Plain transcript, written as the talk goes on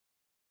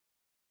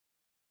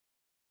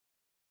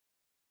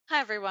Hi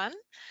everyone,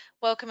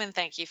 welcome and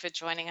thank you for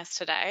joining us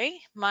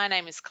today. My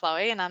name is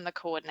Chloe and I'm the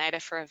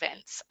coordinator for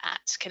events at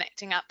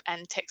Connecting Up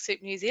and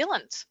TechSoup New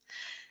Zealand.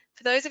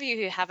 For those of you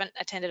who haven't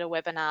attended a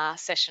webinar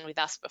session with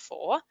us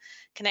before,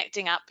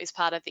 Connecting Up is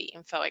part of the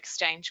Info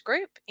Exchange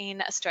group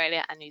in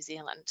Australia and New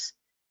Zealand.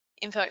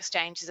 Info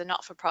Exchange is a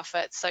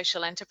not-for-profit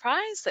social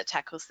enterprise that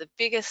tackles the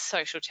biggest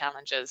social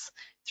challenges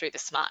through the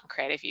smart and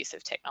creative use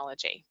of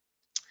technology.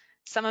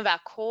 Some of our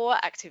core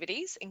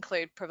activities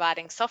include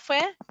providing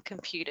software,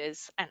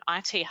 computers, and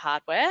IT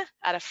hardware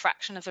at a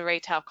fraction of the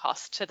retail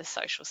cost to the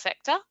social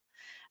sector,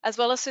 as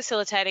well as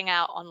facilitating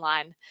our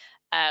online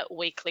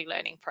weekly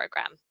learning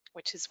program,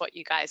 which is what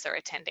you guys are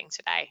attending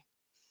today.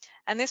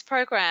 And this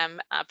program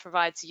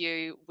provides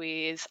you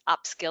with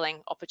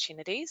upskilling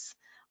opportunities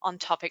on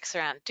topics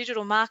around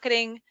digital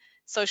marketing,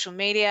 social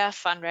media,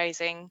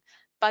 fundraising,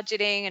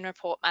 budgeting and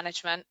report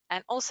management,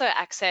 and also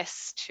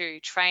access to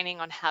training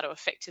on how to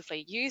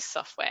effectively use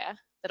software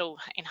that'll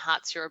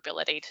enhance your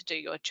ability to do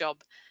your job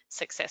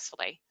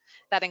successfully.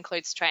 That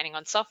includes training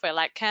on software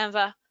like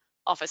Canva,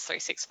 Office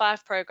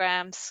 365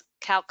 programs,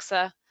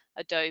 Calxa,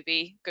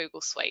 Adobe,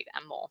 Google Suite,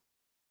 and more.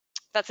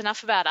 That's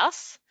enough about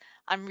us.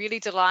 I'm really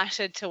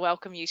delighted to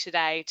welcome you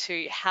today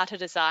to How to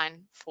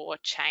Design for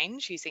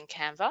Change using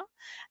Canva. And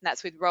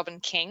that's with Robin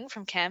King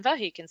from Canva,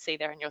 who you can see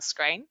there on your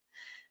screen.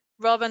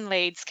 Robin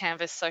leads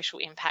Canva's social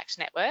impact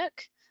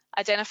network,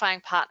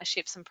 identifying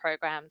partnerships and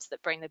programs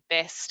that bring the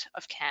best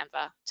of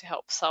Canva to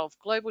help solve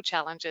global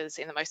challenges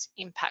in the most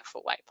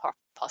impactful way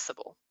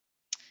possible.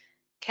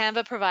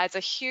 Canva provides a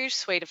huge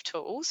suite of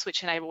tools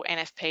which enable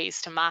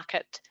NFPs to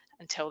market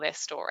and tell their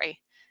story.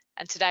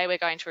 And today we're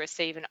going to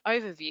receive an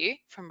overview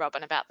from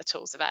Robin about the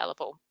tools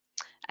available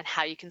and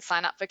how you can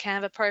sign up for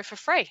Canva Pro for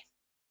free.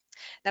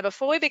 Now,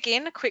 before we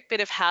begin, a quick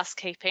bit of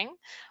housekeeping.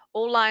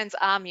 All lines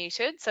are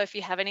muted, so if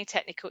you have any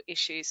technical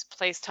issues,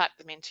 please type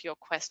them into your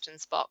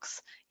questions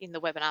box in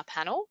the webinar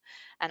panel,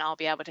 and I'll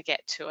be able to get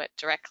to it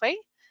directly.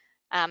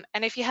 And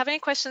if you have any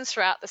questions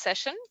throughout the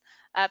session,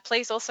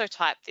 please also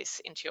type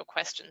this into your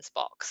questions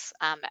box,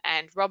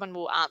 and Robin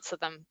will answer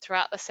them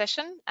throughout the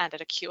session and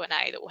at a Q&A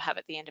that we'll have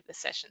at the end of the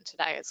session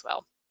today as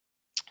well.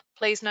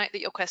 Please note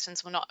that your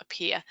questions will not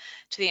appear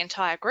to the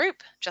entire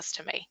group, just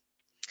to me.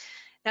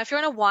 Now, if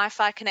you're on a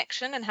Wi-Fi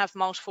connection and have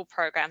multiple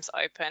programs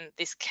open,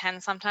 this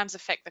can sometimes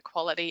affect the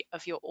quality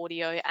of your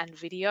audio and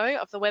video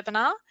of the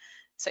webinar.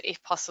 So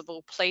if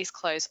possible, please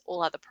close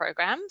all other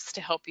programs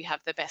to help you have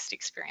the best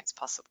experience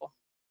possible.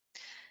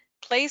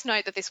 Please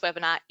note that this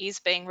webinar is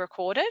being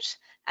recorded,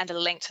 and a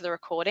link to the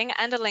recording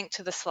and a link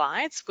to the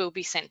slides will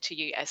be sent to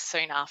you as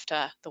soon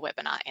after the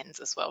webinar ends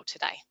as well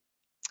today.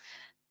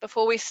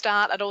 Before we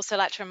start, I'd also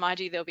like to remind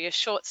you there'll be a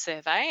short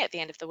survey at the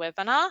end of the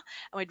webinar,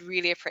 and we'd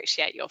really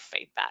appreciate your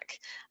feedback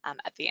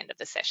at the end of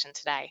the session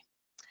today.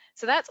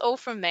 So that's all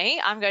from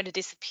me. I'm going to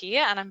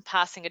disappear and I'm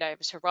passing it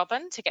over to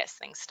Robin to get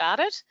things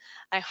started.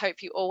 I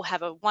hope you all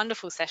have a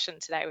wonderful session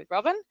today with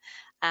Robin,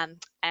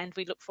 and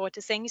we look forward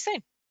to seeing you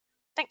soon.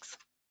 Thanks.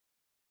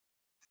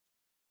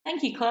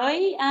 Thank you,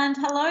 Chloe, and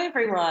hello,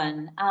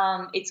 everyone.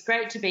 It's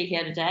great to be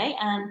here today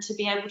and to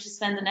be able to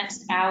spend the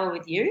next hour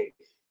with you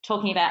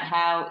talking about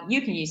how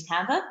you can use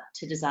Canva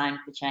to design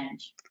for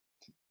change.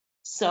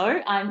 So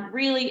I'm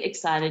really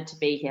excited to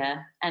be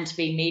here and to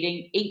be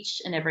meeting each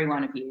and every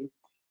one of you.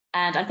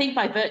 And I think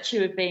by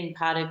virtue of being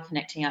part of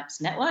Connecting Up's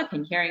network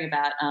and hearing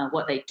about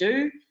what they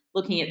do,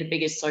 looking at the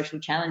biggest social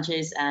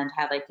challenges and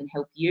how they can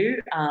help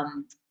you,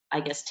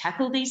 I guess,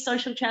 tackle these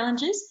social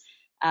challenges,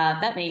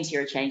 that means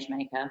you're a change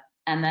maker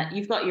and that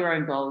you've got your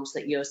own goals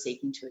that you're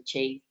seeking to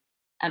achieve.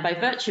 And by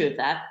virtue of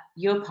that,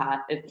 you're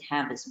part of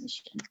Canva's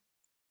mission.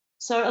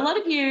 So a lot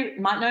of you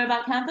might know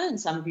about Canva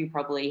and some of you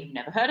probably have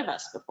never heard of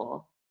us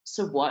before.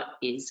 So what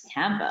is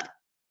Canva?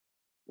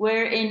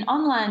 We're an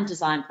online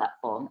design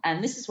platform,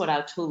 and this is what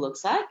our tool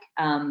looks like.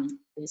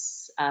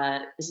 This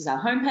is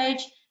our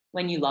homepage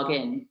when you log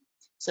in.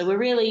 So we're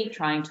really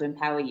trying to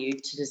empower you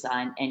to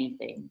design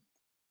anything.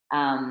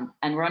 And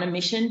we're on a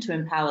mission to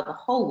empower the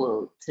whole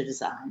world to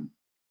design.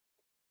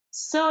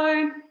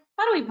 So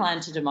how do we plan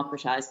to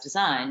democratize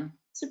design?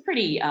 It's a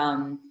pretty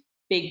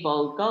big,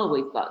 bold goal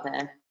we've got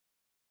there.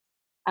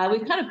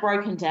 We've kind of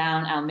broken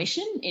down our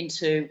mission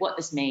into what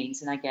this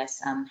means and I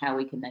guess how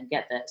we can then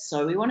get there.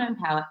 So we want to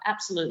empower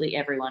absolutely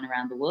everyone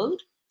around the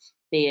world,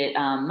 be it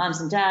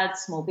mums and dads,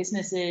 small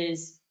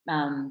businesses,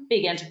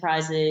 big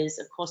enterprises,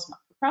 of course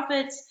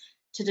not-for-profits,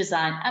 to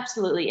design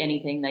absolutely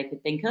anything they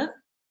could think of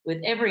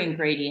with every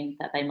ingredient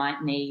that they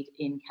might need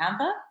in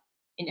Canva,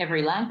 in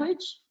every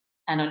language,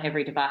 and on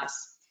every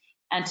device.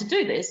 And to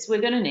do this,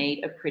 we're going to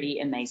need a pretty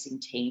amazing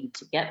team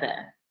to get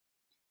there.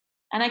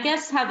 And I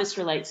guess how this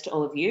relates to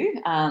all of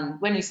you,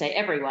 when we say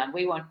everyone,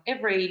 we want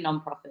every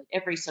nonprofit,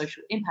 every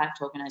social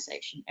impact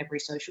organisation, every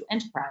social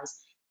enterprise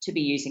to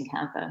be using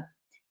Canva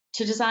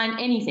to design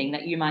anything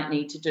that you might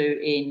need to do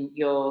in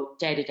your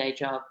day-to-day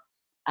job,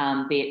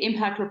 be it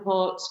impact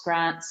reports,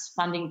 grants,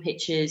 funding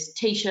pitches,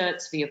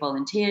 t-shirts for your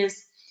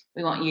volunteers.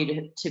 We want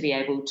you to be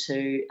able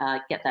to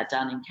get that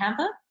done in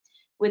Canva.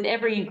 with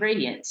every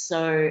ingredient.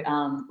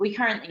 So we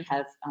currently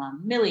have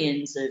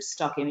millions of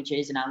stock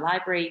images in our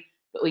library,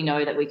 but we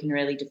know that we can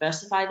really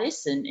diversify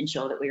this and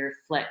ensure that we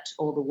reflect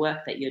all the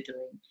work that you're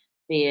doing,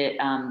 be it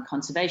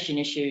conservation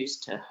issues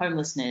to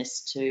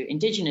homelessness to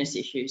Indigenous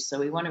issues. So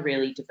we want to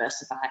really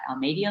diversify our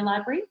media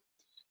library.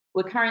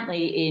 We're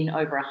currently in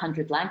over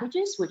 100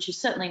 languages, which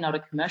is certainly not a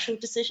commercial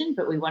decision,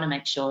 but we want to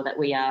make sure that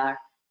we are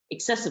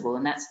accessible,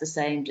 and that's the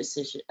same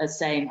decision,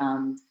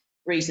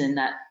 reason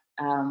that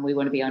we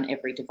want to be on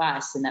every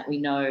device, and that we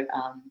know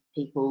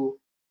people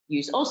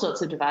use all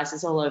sorts of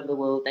devices all over the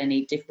world. They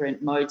need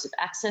different modes of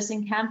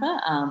accessing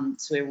Canva,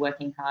 so we're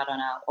working hard on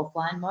our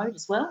offline mode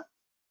as well,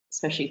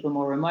 especially for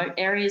more remote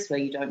areas where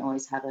you don't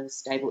always have a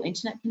stable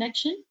internet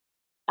connection.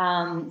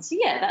 So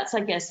yeah, that's,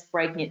 I guess,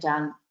 breaking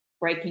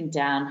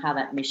down how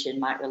that mission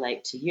might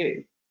relate to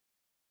you.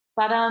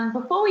 But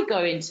before we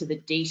go into the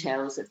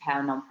details of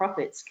how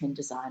nonprofits can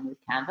design with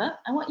Canva,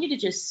 I want you to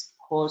just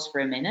pause for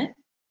a minute.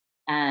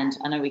 And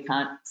I know we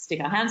can't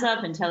stick our hands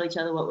up and tell each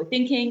other what we're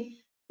thinking,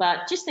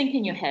 but just think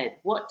in your head,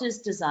 what does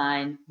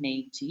design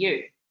mean to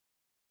you?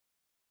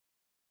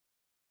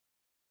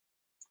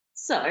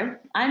 So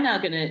I'm now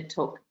going to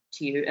talk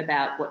to you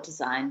about what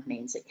design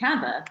means at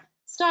Canva,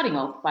 starting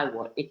off by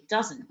what it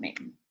doesn't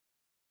mean.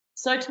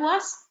 So to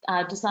us,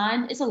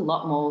 design is a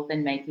lot more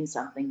than making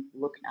something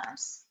look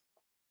nice.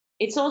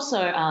 It's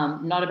also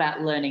not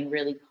about learning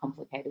really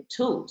complicated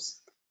tools.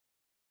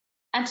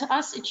 And to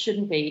us, it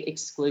shouldn't be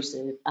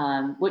exclusive,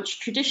 which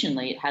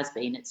traditionally it has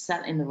been. It's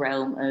sat in the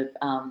realm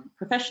of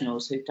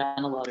professionals who've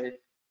done a lot of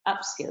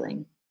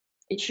upskilling.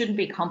 It shouldn't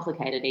be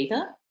complicated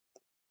either.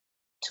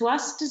 To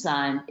us,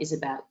 design is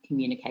about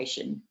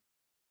communication.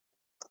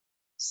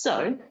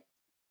 So,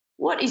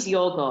 what is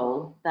your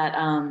goal that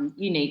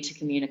you need to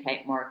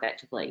communicate more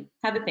effectively?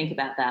 Have a think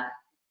about that.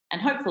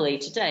 And hopefully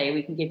today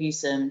we can give you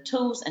some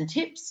tools and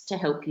tips to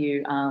help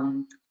you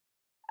learn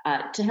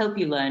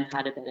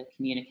how to better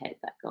communicate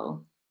that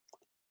goal.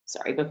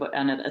 Sorry, before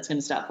I know that's going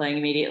to start playing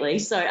immediately.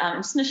 So I'm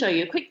just going to show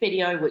you a quick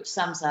video which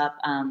sums up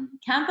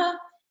Canva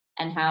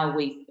and how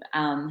we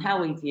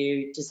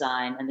view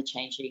design and the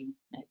changing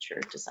nature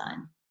of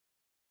design.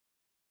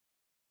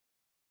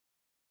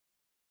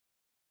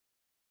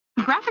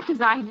 Graphic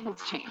design has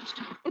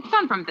changed. It's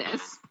gone from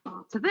this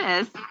to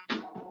this,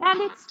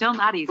 and it's still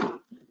not easy.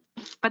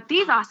 But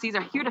these Aussies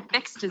are here to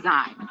fix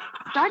design.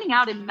 Starting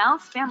out in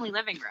Mel's family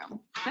living room,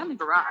 family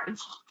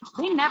garage,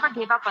 they never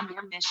gave up on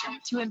their mission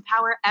to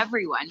empower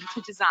everyone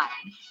to design.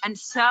 And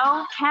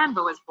so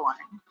Canva was born.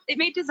 It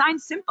made design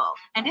simple,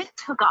 and it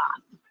took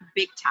off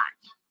big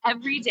time.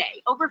 Every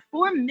day, over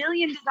 4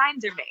 million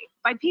designs are made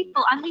by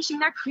people unleashing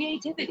their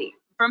creativity,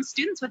 from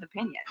students with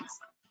opinions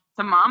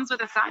to moms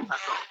with a side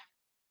hustle.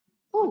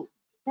 Ooh,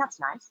 that's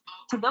nice.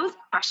 To those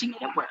crushing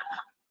it at work.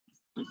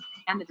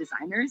 And the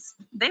designers,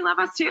 they love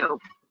us too,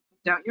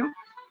 don't you?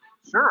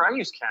 Sure, I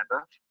use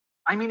Canva.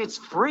 I mean, it's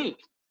free.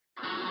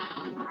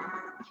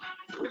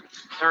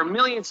 There are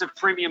millions of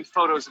premium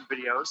photos and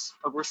videos,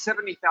 over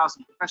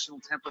 70,000 professional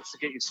templates to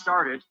get you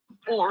started,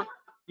 or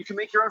you can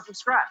make your own from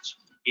scratch.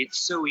 It's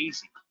so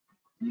easy.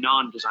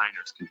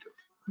 Non-designers can do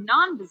it.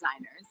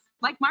 Non-designers,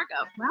 like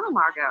Margot. Well,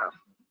 Margot,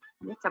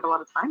 you have to have a lot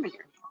of time in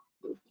here.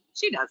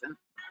 She doesn't.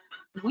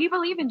 We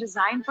believe in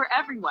design for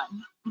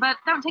everyone, but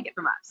don't take it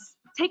from us.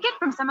 Take it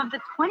from some of the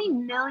 20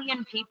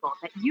 million people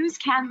that use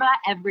Canva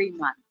every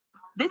month.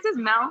 This is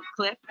Mel,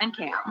 Cliff, and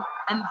Cam,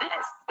 and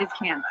this is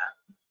Canva.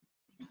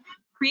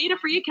 Create a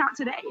free account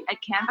today at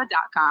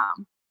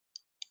canva.com.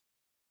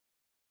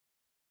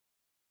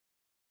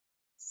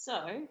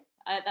 So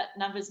that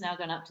number's now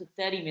gone up to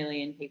 30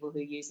 million people who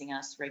are using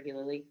us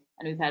regularly,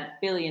 and we've had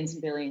billions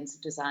and billions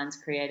of designs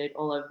created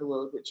all over the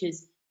world, which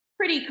is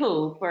pretty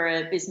cool for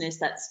a business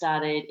that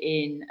started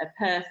in a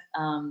Perth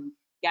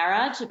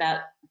garage.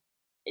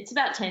 It's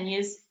about 10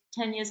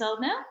 years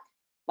old now.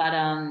 But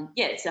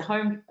yeah, it's a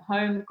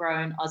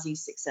homegrown Aussie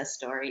success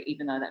story,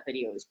 even though that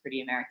video was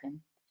pretty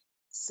American.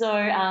 So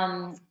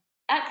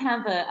at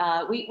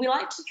Canva, we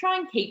like to try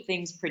and keep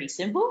things pretty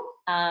simple.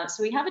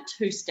 So we have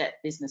a 2-step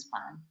business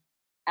plan.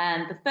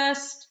 And the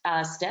first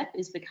step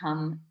is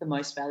become the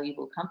most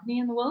valuable company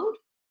in the world.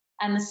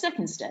 And the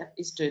second step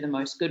is do the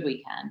most good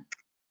we can.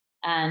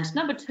 And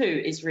number 2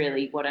 is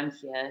really why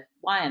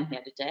I'm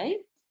here today,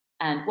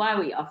 and why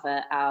we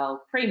offer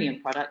our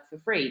premium product for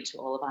free to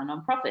all of our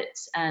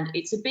nonprofits. And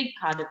it's a big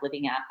part of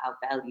living out our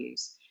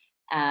values.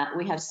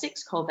 We have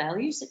 6 core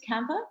values at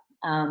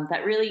Canva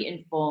that really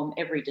inform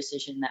every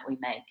decision that we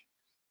make.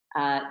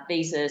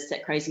 These are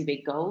set crazy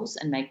big goals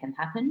and make them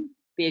happen,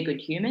 be a good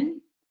human,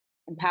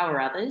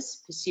 empower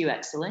others, pursue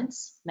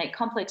excellence, make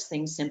complex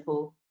things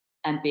simple,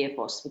 and be a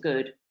force for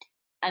good.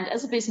 And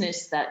as a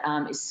business that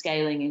is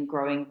scaling and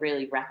growing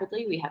really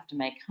rapidly, we have to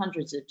make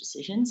hundreds of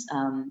decisions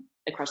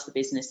across the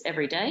business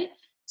every day.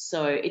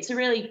 So it's a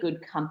really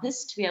good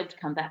compass to be able to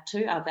come back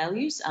to our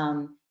values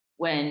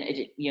when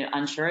you're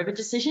unsure of a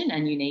decision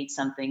and you need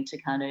something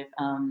to kind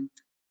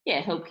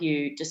of help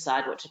you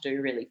decide what to do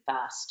really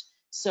fast.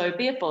 So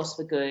be a force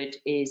for good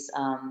is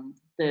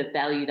the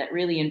value that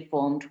really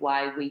informed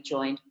why we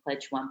joined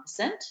Pledge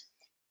 1%.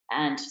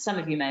 And some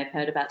of you may have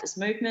heard about this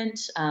movement.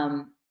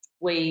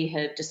 We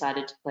have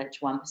decided to pledge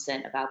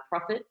 1% of our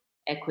profit,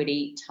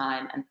 equity,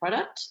 time, and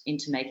product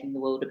into making the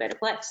world a better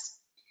place.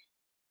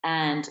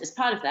 And as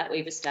part of that,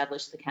 we've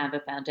established the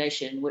Canva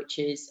Foundation, which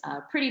is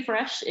pretty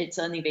fresh. It's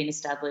only been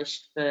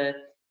established for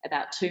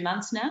about 2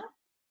 months now.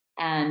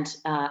 And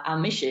our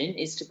mission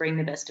is to bring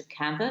the best of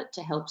Canva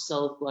to help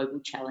solve global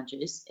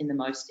challenges in the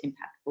most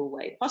impactful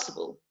way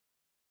possible.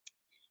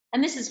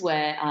 And this is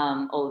where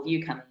all of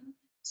you come in.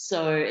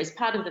 So as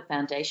part of the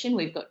foundation,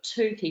 we've got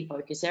 2 key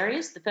focus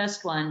areas. The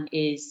first one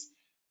is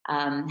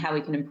how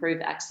we can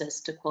improve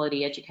access to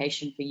quality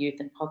education for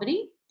youth in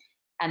poverty.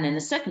 And then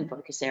the second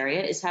focus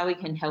area is how we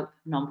can help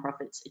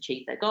nonprofits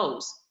achieve their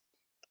goals.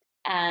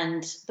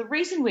 And the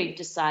reason we've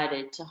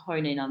decided to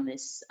hone in on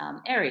this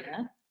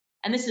area,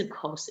 and this of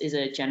course is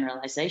a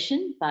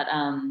generalization, but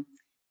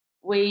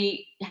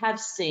we have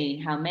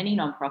seen how many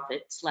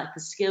nonprofits lack the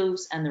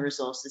skills and the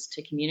resources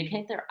to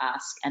communicate their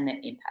ask and their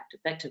impact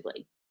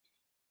effectively.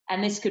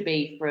 And this could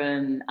be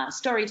from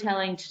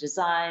storytelling to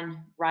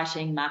design,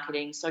 writing,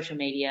 marketing, social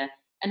media,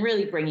 and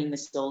really bringing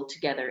this all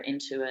together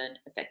into an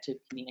effective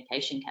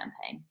communication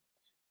campaign.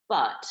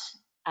 But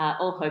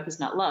all hope is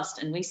not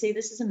lost, and we see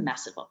this as a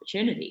massive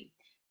opportunity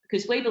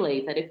because we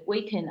believe that if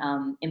we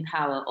can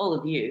empower all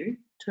of you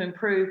to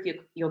improve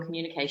your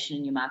communication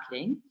and your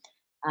marketing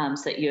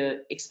so that you're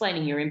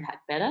explaining your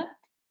impact better,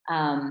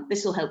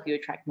 this will help you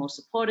attract more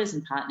supporters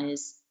and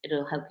partners,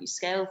 it'll help you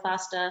scale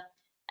faster,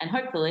 and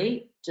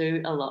hopefully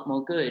do a lot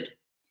more good.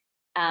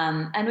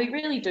 And we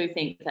really do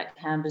think that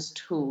Canva's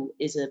tool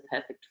is a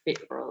perfect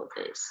fit for all of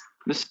this.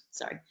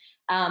 Sorry.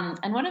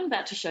 And what I'm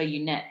about to show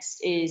you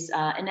next is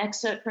an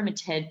excerpt from a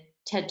TED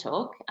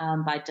Talk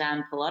by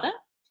Dan Pallotta.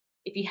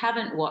 If you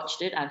haven't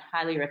watched it, I'd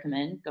highly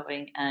recommend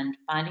going and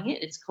finding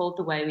it. It's called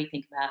The Way We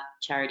Think About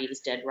Charity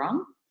is Dead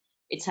Wrong.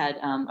 It's had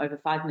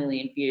over 5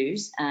 million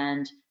views,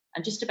 and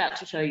I'm just about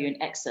to show you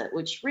an excerpt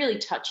which really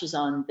touches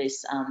on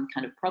this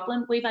kind of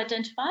problem we've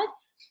identified.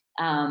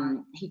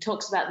 He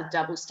talks about the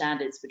double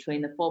standards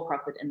between the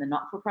for-profit and the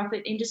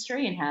not-for-profit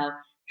industry and how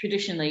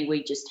traditionally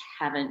we just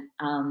haven't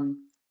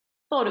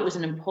thought it was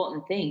an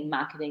important thing,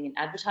 marketing and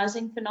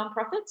advertising for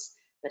nonprofits,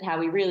 but how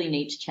we really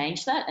need to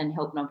change that and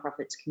help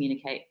nonprofits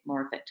communicate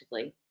more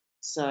effectively.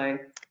 So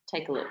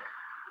take a look.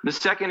 The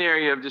second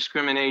area of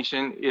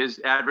discrimination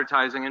is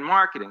advertising and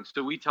marketing.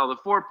 So we tell the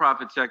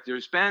for-profit sector,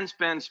 spend,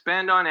 spend,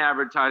 spend on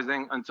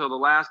advertising until the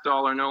last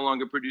dollar no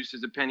longer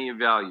produces a penny of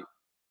value.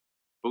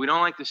 But we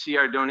don't like to see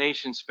our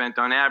donations spent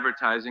on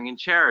advertising and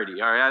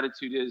charity. Our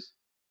attitude is,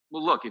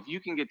 well, look, if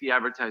you can get the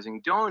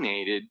advertising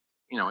donated,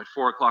 at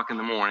 4 o'clock in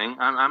the morning,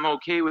 I'm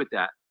okay with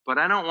that. But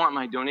I don't want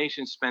my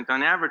donations spent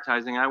on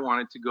advertising. I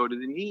want it to go to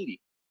the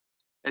needy.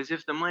 As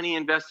if the money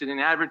invested in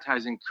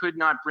advertising could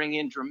not bring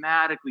in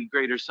dramatically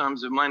greater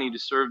sums of money to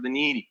serve the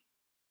needy.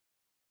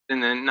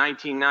 In the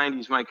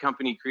 1990s, my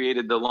company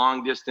created the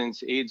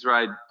long-distance AIDS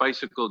ride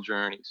bicycle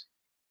journeys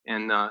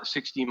and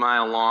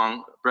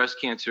 60-mile-long breast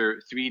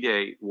cancer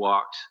 3-day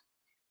walks.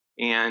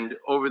 And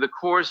over the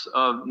course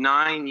of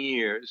 9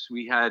 years,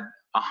 we had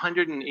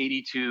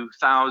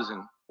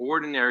 182,000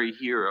 ordinary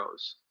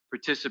heroes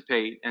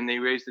participate, and they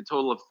raised a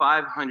total of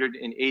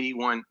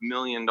 $581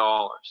 million.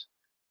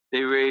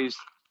 They raised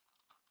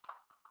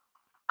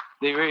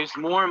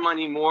more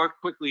money more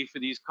quickly for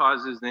these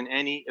causes than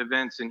any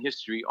events in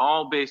history,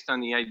 all based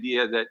on the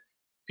idea that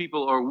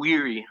people are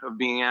weary of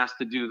being asked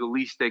to do the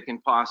least they can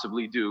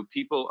possibly do.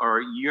 People are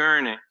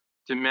yearning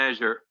to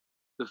measure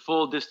the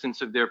full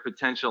distance of their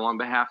potential on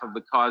behalf of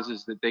the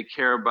causes that they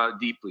care about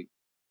deeply.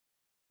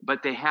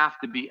 But they have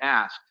to be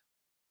asked.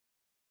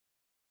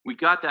 We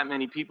got that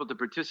many people to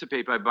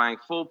participate by buying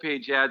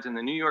full-page ads in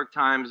the New York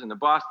Times and the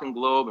Boston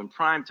Globe and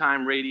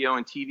primetime radio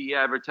and TV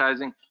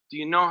advertising. Do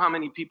you know how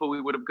many people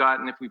we would have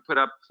gotten if we put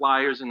up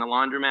flyers in the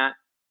laundromat?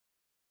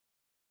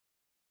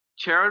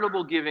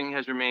 Charitable giving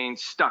has remained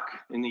stuck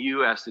in the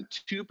US at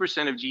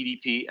 2% of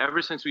GDP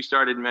ever since we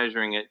started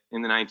measuring it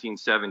in the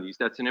 1970s.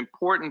 That's an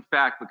important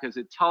fact because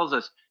it tells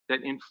us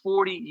that in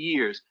 40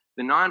 years,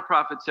 the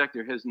nonprofit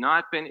sector has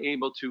not been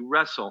able to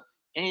wrestle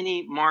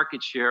any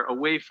market share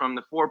away from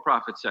the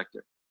for-profit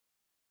sector.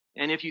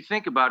 And if you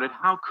think about it,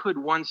 how could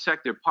one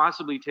sector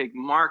possibly take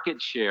market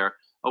share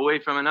away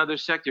from another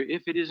sector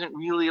if it isn't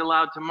really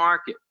allowed to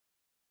market?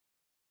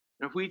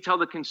 And if we tell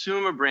the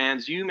consumer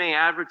brands, you may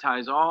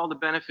advertise all the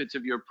benefits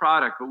of your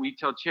product, but we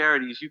tell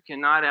charities, you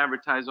cannot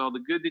advertise all the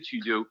good that you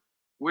do,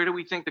 where do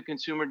we think the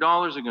consumer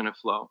dollars are going to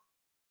flow?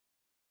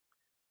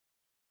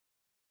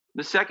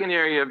 The second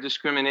area of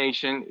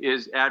discrimination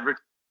is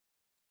advertising.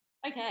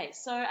 Okay,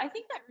 so I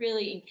think that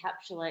really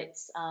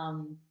encapsulates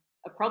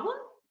a problem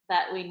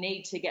that we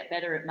need to get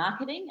better at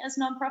marketing as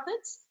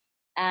nonprofits.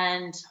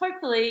 And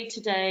hopefully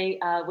today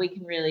we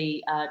can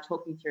really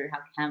talk you through how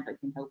Canva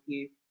can help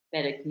you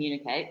better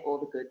communicate all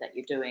the good that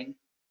you're doing.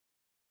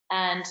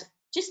 And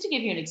just to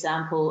give you an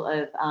example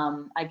of,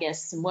 I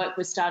guess, some work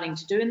we're starting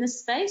to do in this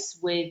space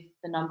with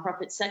the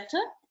nonprofit sector,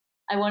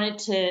 I wanted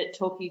to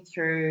talk you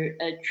through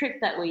a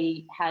trip that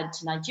we had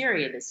to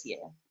Nigeria this year.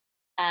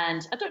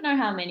 And I don't know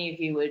how many of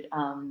you would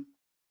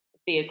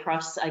be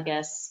across, I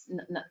guess,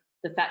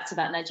 the facts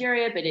about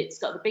Nigeria, but it's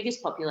got the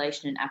biggest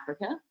population in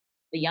Africa,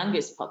 the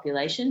youngest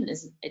population.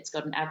 It's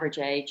got an average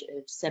age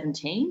of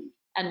 17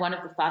 and one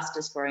of the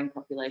fastest growing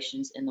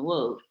populations in the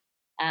world.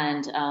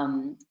 And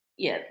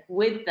yeah,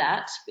 with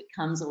that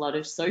comes a lot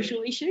of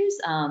social issues,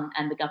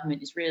 and the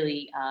government is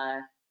really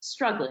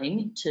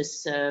struggling to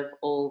serve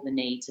all the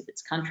needs of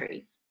its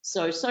country.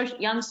 So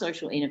young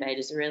social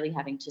innovators are really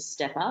having to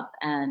step up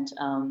and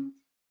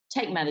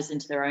take matters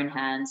into their own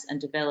hands and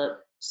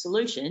develop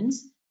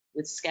solutions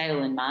with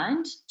scale in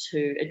mind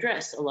to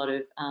address a lot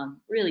of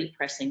really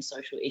pressing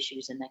social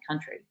issues in their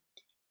country.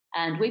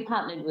 And we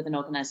partnered with an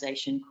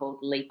organisation called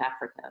Leap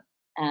Africa,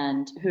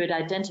 and who had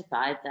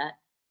identified that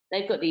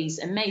they've got these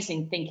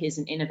amazing thinkers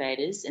and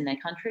innovators in their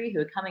country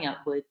who are coming up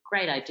with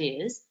great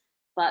ideas,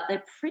 but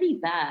they're pretty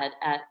bad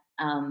at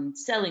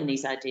selling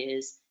these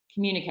ideas,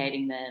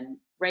 communicating them,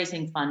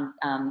 raising fund,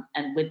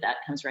 and with that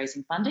comes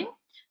raising funding.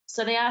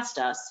 So they asked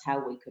us how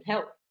we could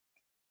help,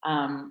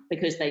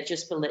 because they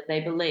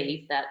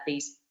believe that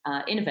these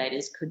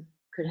innovators could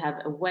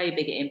have a way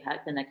bigger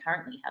impact than they're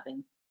currently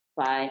having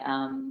by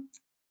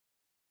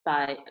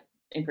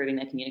improving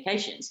their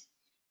communications.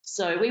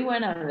 So we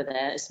went over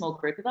there, a small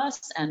group of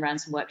us, and ran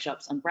some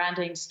workshops on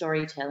branding,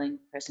 storytelling,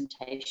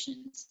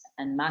 presentations,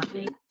 and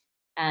marketing.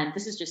 And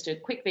this is just a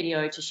quick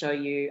video to show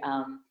you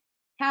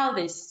how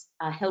this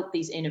helped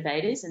these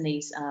innovators and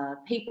these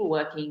people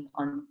working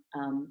on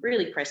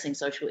really pressing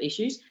social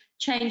issues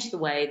change the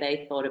way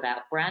they thought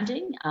about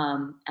branding,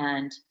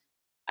 and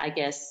I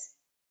guess,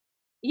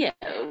 yeah,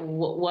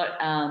 what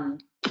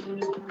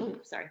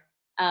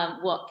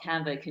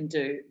Canva can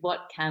do,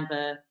 what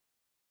Canva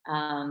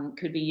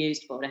could be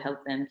used for to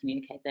help them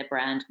communicate their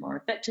brand more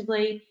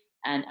effectively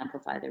and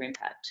amplify their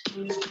impact.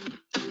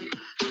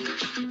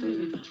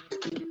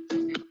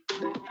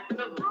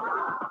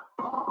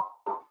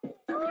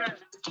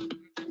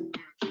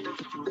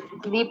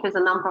 LEAP is a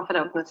nonprofit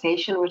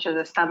organization which was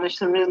established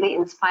to really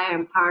inspire,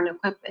 empower, and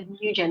equip a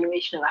new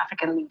generation of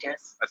African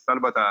leaders. At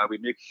Salbata, we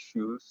make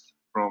shoes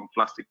from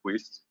plastic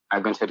waste.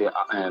 I've gone to the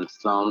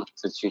slum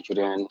to teach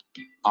children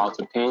how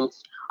to paint.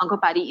 Uncle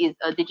Paddy is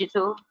a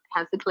digital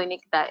cancer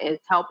clinic that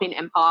is helping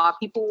empower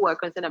people who are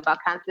concerned about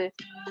cancer.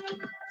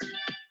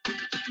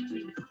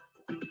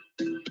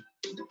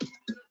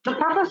 The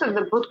purpose of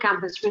the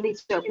bootcamp is really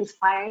to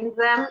inspire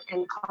them,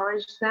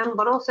 encourage them,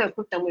 but also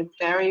equip them with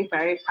very,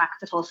 very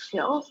practical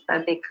skills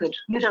that they could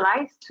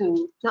utilize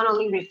to not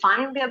only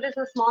refine their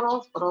business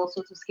models, but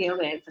also to scale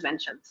their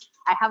interventions.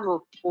 I have a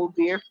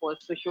phobia for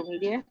social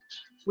media,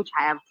 which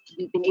I have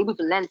been able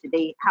to learn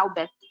today, how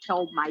best to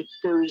tell my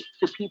story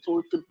to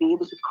people, to be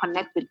able to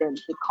connect with them,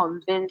 to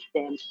convince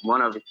them.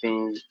 One of the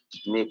things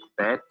Nick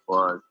said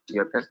was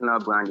your personal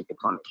brand is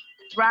iconic.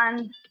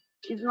 Brand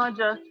is not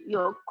just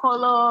your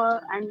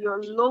color and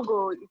your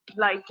logo, it's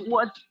like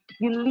what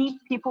you leave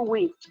people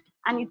with.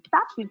 And it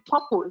starts with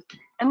purpose.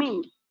 I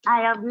mean, I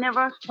have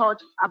never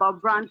thought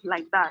about brands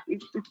like that.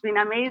 It's been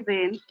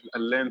amazing. I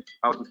learned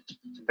how to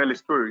tell a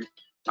story,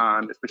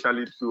 and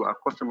especially to our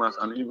customers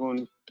and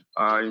even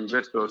our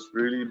investors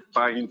really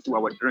buy into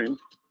our dream.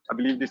 I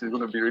believe this is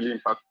going to be really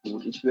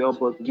impactful. It will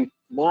help us with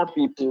more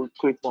people,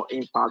 create more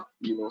impact,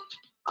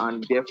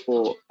 and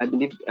therefore I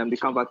believe the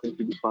Canva team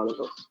will be proud of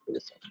us.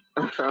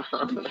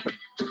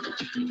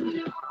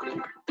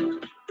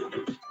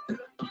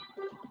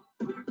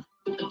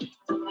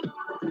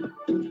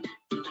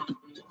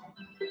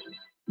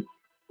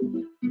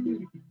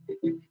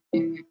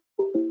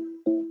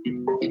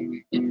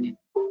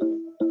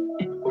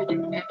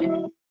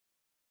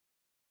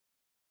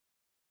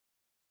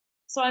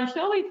 So I'm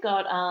sure we've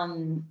got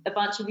a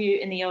bunch of you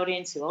in the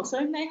audience who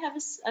also may have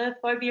a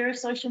phobia of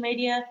social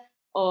media,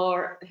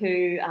 or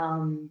who,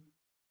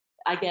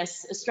 I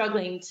guess, are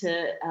struggling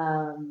to,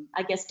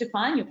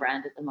 define your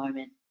brand at the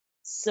moment.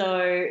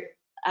 So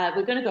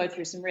we're going to go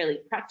through some really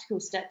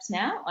practical steps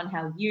now on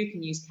how you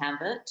can use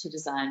Canva to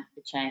design for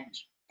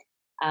change.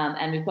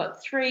 And we've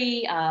got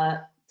three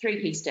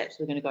key steps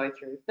we're going to go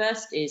through.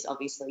 First is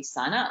obviously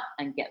sign up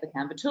and get the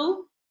Canva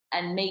tool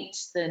and meet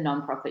the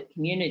nonprofit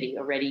community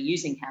already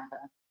using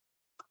Canva.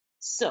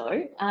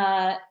 So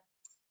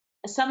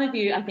some of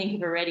you, I think,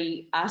 have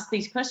already asked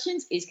these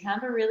questions. Is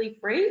Canva really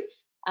free?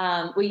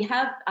 We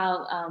have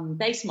our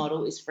base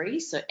model is free,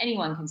 so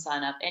anyone can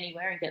sign up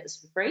anywhere and get this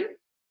for free.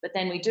 But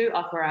then we do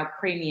offer our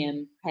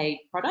premium paid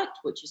product,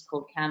 which is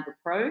called Canva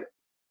Pro,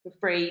 for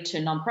free to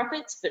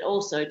nonprofits, but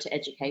also to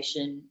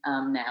education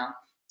now.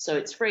 So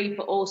it's free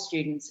for all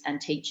students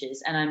and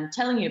teachers. And I'm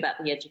telling you about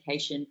the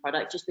education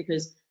product just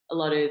because a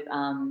lot of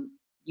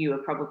you are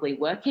probably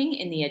working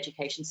in the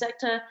education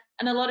sector,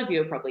 and a lot of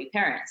you are probably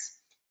parents.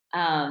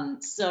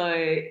 So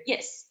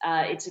yes,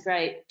 it's a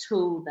great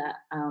tool that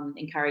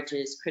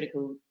encourages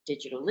critical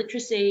digital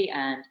literacy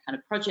and kind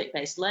of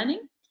project-based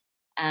learning.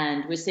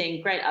 And we're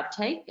seeing great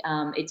uptake.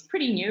 It's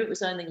pretty new. It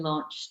was only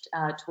launched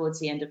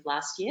towards the end of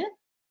last year,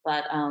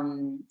 but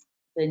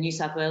the New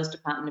South Wales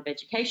Department of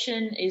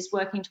Education is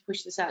working to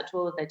push this out to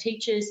all of their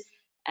teachers.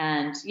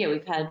 And yeah,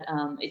 we've had,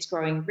 it's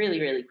growing really,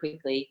 really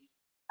quickly.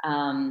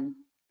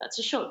 That's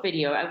a short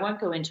video. I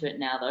won't go into it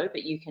now though,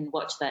 but you can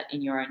watch that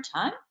in your own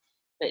time.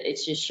 But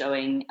it's just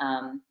showing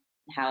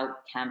how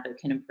Canva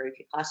can improve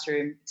your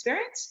classroom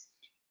experience.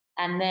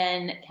 And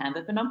then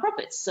Canva for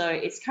nonprofits. So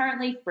it's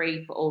currently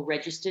free for all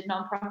registered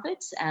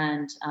nonprofits,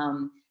 and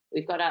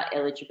we've got our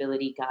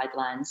eligibility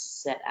guidelines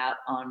set out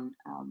on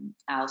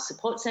our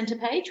support center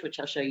page, which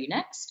I'll show you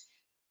next.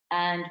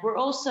 And we're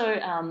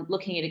also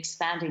looking at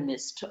expanding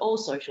this to all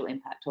social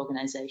impact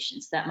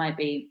organizations. That might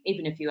be,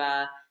 even if you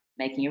are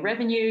making a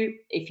revenue,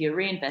 if you're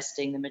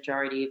reinvesting the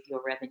majority of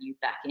your revenue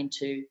back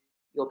into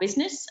your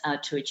business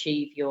to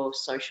achieve your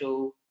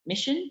social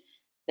mission,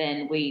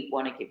 then we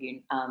want to give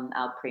you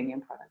our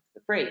premium product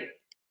for free.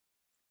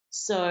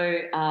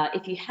 So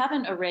if you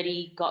haven't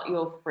already got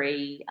your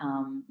free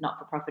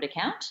not-for-profit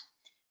account,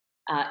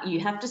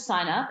 you have to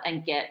sign up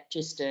and get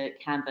just a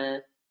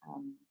Canva,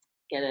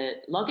 get a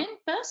login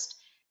first,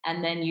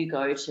 and then you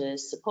go to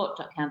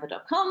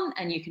support.canva.com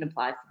and you can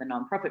apply for the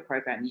nonprofit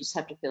program. You just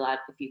have to fill out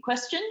a few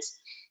questions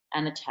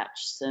and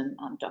attach some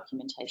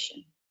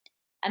documentation.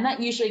 And that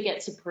usually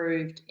gets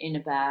approved in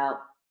about,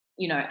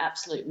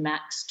 absolute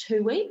max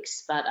 2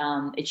 weeks, but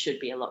it should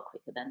be a lot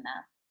quicker than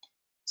that.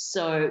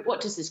 So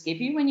what does this give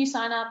you when you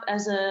sign up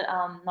as a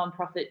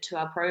nonprofit to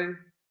our pro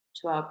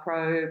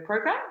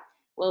program?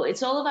 Well,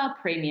 it's all of our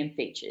premium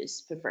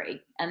features for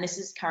free, and this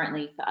is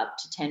currently for up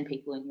to 10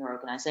 people in your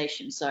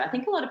organization. So I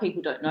think a lot of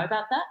people don't know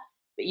about that,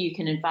 but you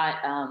can invite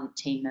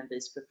team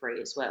members for free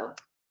as well.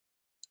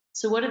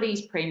 So what are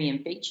these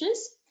premium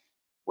features?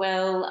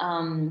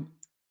 Well,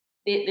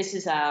 this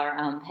is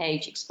our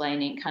page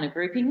explaining, kind of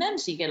grouping them.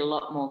 So you get a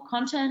lot more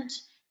content,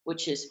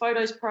 which is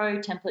Photos Pro,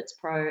 Templates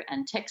Pro,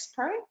 and Text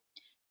Pro.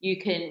 You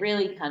can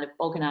really kind of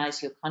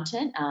organize your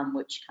content,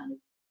 which kind of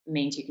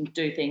means you can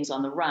do things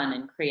on the run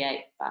and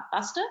create far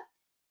faster.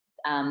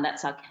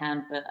 That's our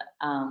Canva,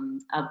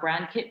 our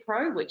Brand Kit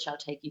Pro, which I'll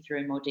take you through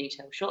in more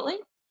detail shortly.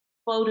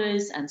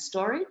 Folders and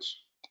storage.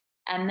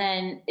 And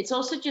then it's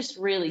also just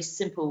really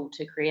simple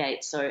to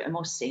create, so a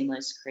more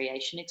seamless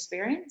creation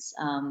experience.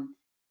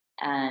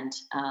 And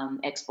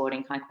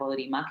exporting high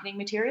quality marketing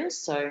materials.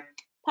 So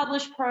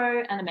Publish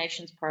Pro,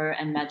 Animations Pro,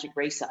 and Magic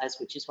Resize,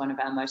 which is one of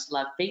our most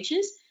loved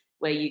features,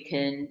 where you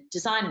can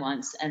design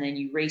once and then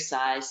you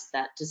resize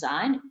that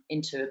design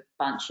into a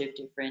bunch of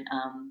different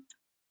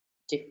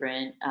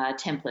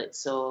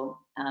templates or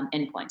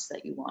endpoints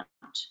that you want.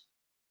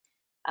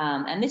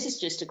 And this is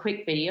just a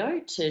quick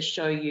video to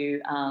show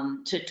you,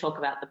 to talk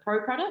about the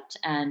Pro product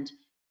and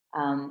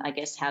I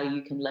guess how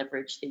you can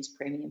leverage these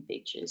premium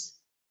features.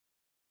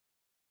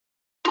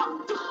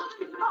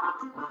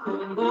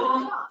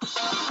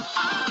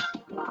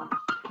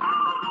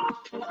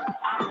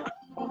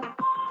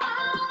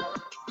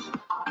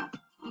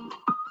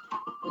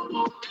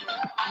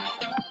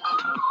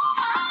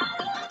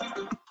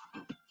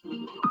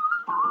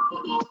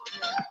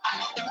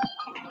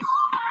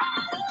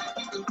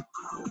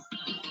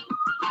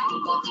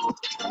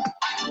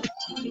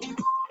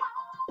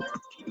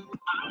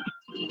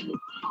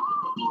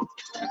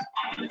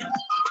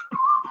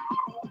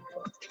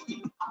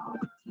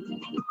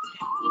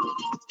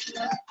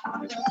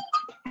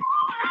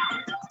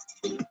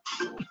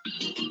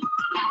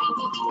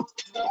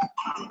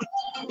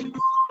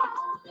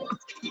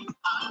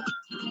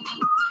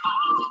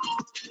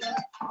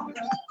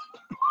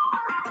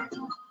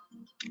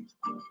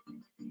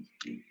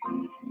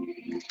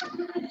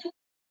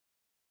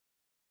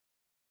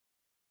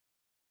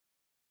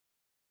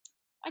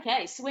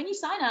 Okay, so when you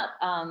sign up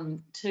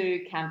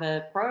to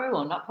Canva Pro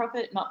or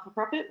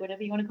not-for-profit,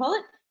 whatever you want to call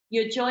it,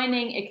 you're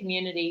joining a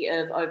community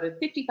of over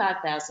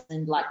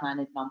 55,000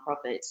 like-minded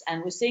nonprofits,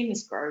 and we're seeing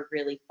this grow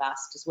really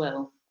fast as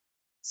well.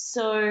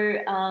 So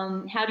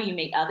how do you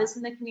meet others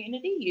in the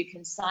community? You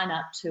can sign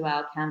up to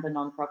our Canva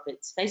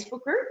Nonprofits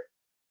Facebook group,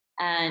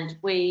 and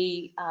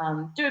we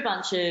do a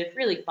bunch of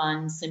really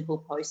fun, simple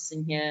posts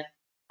in here,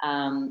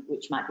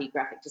 which might be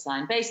graphic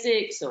design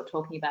basics or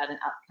talking about an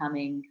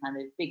upcoming kind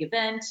of big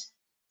event.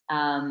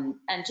 And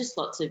just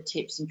lots of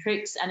tips and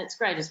tricks. And it's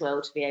great as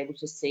well to be able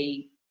to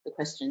see the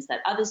questions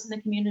that others in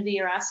the community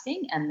are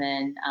asking, and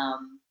then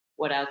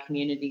what our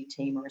community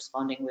team are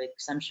responding with.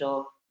 Because I'm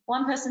sure if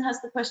one person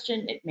has the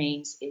question, it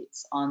means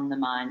it's on the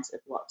minds of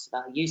lots of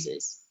our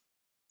users.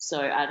 So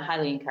I'd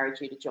highly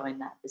encourage you to join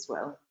that as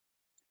well.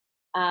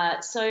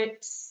 So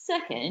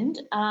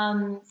second,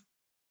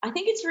 I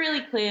think it's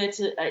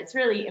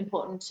really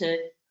important to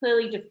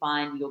clearly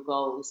define your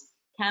goals.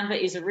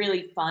 Canva is a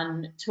really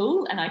fun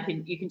tool, and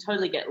you can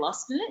totally get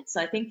lost in it.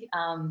 So I think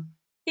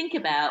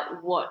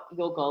about what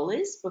your goal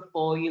is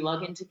before you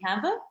log into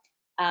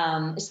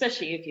Canva,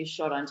 especially if you're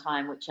short on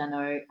time, which I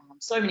know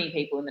so many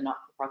people in the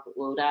not-for-profit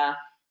world are,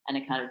 and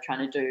are kind of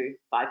trying to do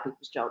 5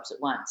 people's jobs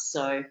at once.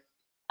 So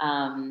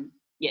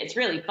yeah, it's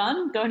really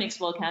fun. Go and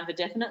explore Canva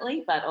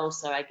definitely, but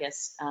also I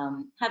guess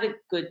have a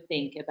good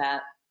think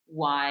about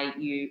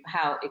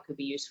how it could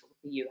be useful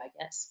for you, I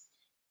guess.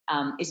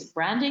 Is it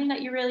branding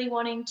that you're really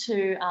wanting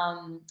to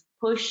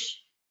push?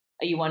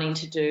 Are you wanting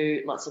to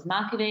do lots of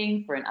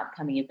marketing for an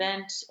upcoming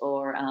event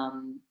or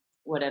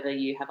whatever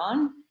you have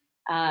on?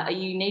 Are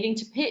you needing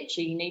to pitch?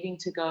 Are you needing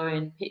to go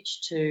and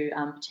pitch to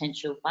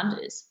potential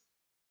funders?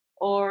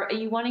 Or are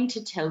you wanting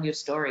to tell your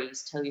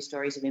stories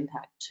of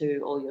impact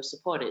to all your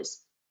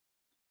supporters?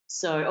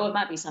 So, or it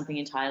might be something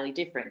entirely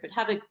different, but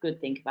have a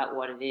good think about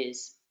what it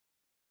is.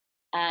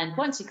 And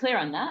once you're clear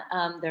on that,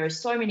 there are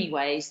so many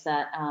ways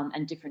that,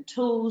 and different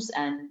tools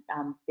and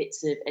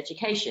bits of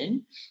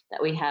education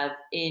that we have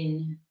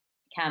in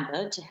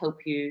Canva to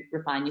help you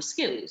refine your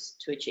skills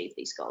to achieve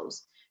these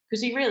goals.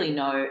 Because we really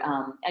know,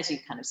 as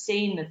you've kind of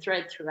seen, the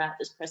thread throughout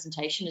this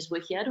presentation is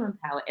we're here to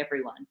empower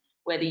everyone,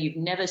 whether you've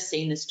never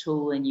seen this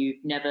tool and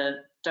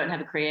don't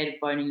have a creative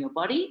bone in your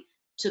body,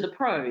 to the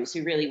pros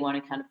who really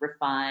want to kind of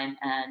refine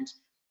and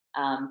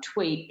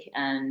tweak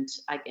and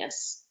I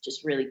guess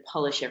just really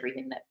polish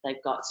everything that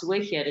they've got. So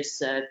we're here to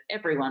serve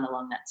everyone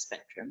along that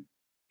spectrum.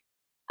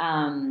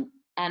 And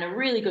a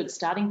really good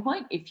starting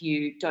point, if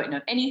you don't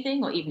know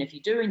anything, or even if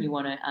you do and you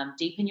want to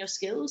deepen your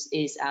skills,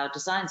 is our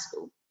design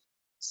school.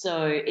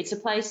 So it's a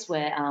place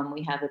where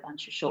we have a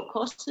bunch of short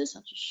courses.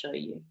 I'll just show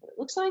you what it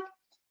looks like.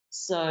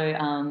 So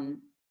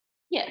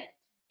yeah,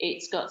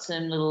 it's got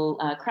some little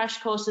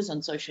crash courses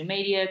on social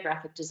media,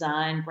 graphic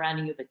design,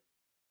 branding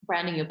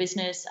your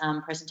business,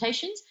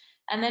 presentations,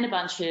 and then a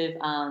bunch of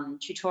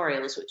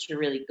tutorials, which are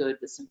really good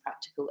with some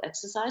practical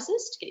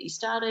exercises to get you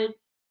started.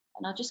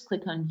 And I'll just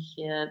click on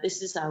here.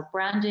 This is our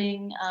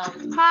branding.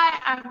 Hi,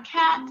 I'm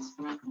Kat.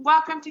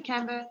 Welcome to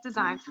Canva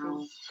Design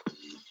School.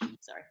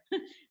 Sorry.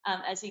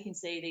 As you can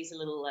see, these are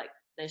little,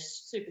 they're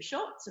super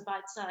short, so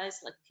bite-sized,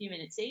 like a few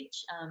minutes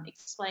each,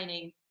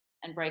 explaining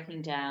and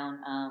breaking down,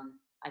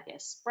 I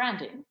guess,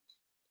 branding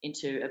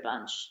into a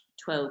bunch,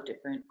 12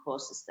 different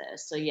courses there.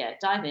 So yeah,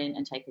 dive in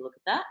and take a look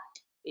at that.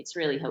 It's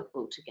really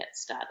helpful to get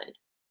started.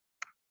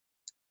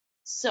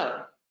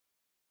 So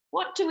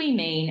what do we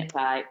mean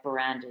by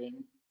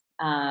branding?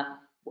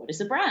 What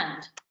is a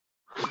brand?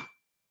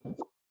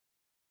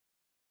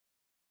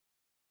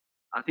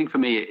 I think for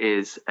me it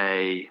is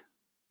a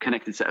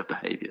connected set of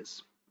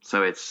behaviors.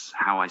 So it's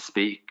how I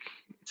speak,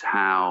 it's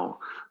how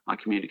I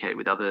communicate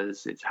with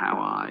others, it's how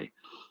I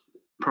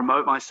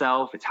promote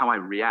myself, it's how I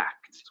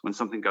react. When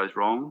something goes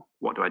wrong,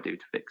 what do I do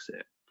to fix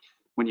it?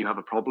 When you have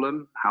a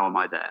problem, how am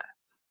I there?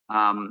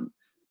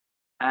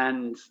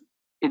 And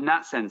in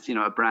that sense,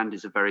 a brand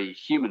is a very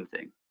human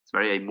thing. It's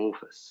very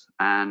amorphous,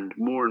 and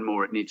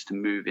more it needs to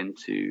move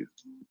into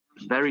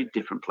very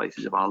different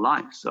places of our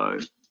life. So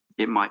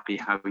it might be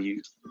how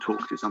you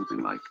talk to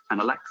something like an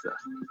Alexa,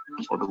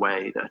 or the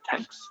way that a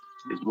text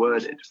is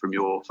worded from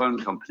your phone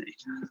company,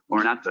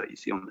 or an advert you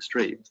see on the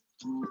street.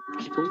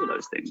 It's all of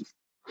those things.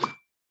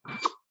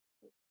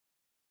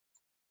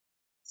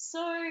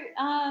 So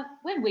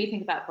when we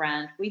think about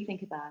brand, we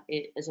think about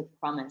it as a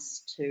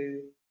promise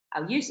to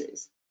our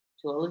users,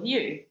 to all of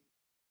you.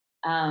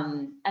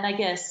 And I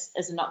guess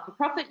as a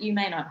not-for-profit, you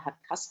may not have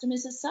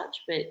customers as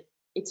such, but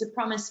it's a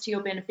promise to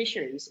your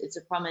beneficiaries. It's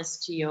a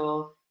promise to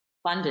your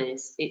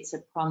funders. It's a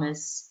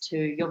promise to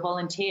your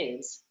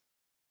volunteers.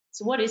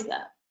 So what is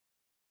that?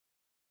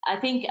 I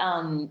think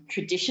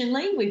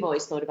traditionally, we've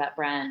always thought about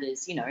brand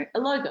as, a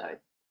logo,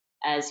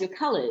 as your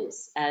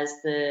colors, as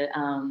the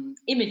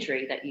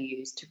imagery that you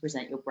use to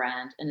present your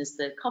brand, and as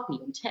the copy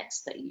and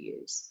text that you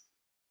use.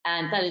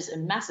 And that is a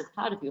massive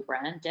part of your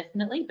brand,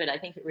 definitely, but I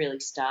think it really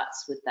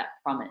starts with that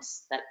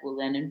promise that will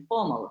then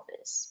inform all of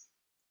this.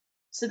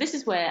 So this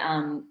is where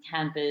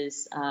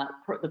Canva's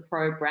the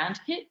Pro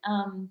Brand Kit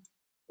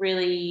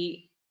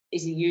really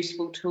is a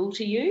useful tool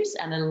to use,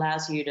 and it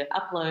allows you to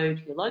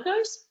upload your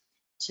logos,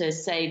 to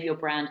save your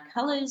brand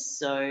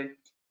colors,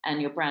 and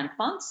your brand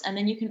fonts, and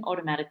then you can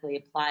automatically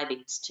apply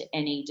these to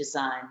any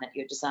design that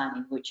you're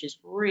designing, which is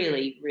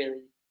really,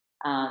 really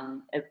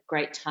a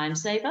great time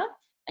saver,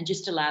 and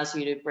just allows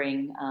you to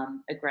bring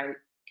a great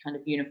kind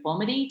of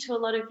uniformity to a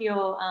lot of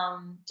your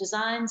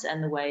designs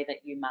and the way that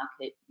you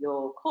market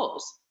your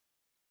cause.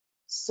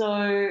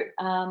 So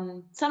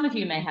some of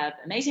you may have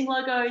amazing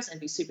logos and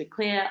be super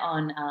clear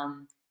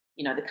on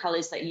the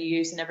colors that you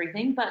use and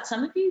everything, but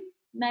some of you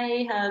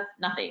may have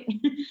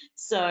nothing.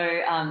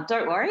 So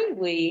don't worry,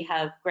 we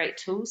have great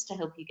tools to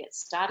help you get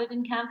started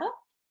in Canva,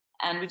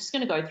 and we're just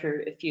going to go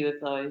through a few of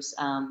those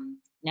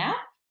now.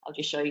 I'll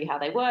just show you how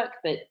they work,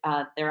 but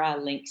there are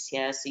links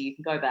here so you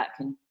can go back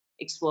and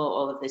explore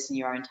all of this in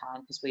your own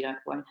time, because we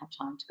won't have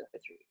time to go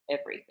through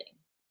everything.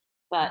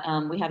 But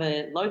we have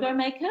a logo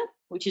maker,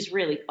 which is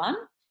really fun.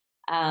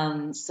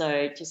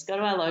 So just go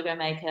to our logo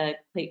maker,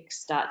 click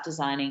Start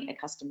Designing a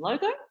Custom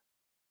Logo.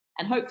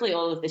 And hopefully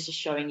all of this is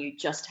showing you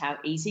just how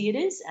easy it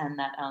is, and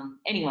that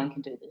anyone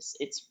can do this.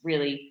 It's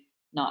really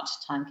not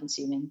time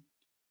consuming.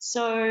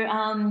 So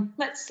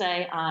let's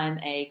say I'm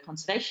a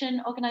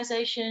conservation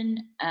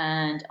organization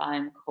and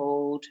I'm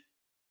called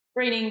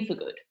Greening for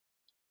Good.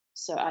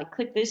 So I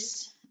click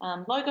this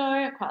logo.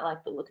 I quite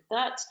like the look of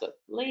that. It's got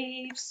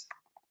leaves,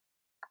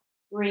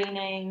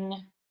 greening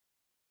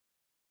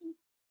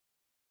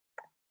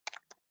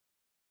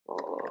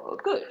for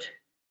good.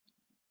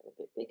 A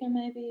bit bigger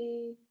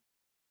maybe.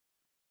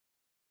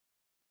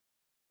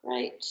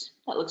 Great,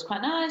 that looks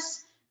quite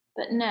nice.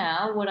 But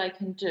now what I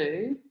can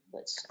do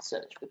let's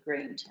search for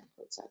green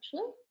templates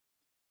actually.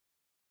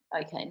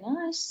 Okay,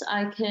 nice.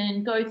 I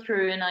can go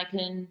through and I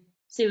can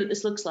see what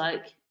this looks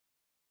like.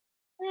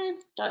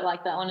 Don't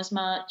like that one as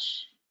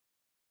much.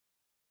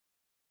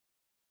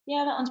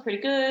 Yeah, that one's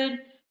pretty good.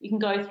 You can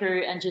go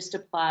through and just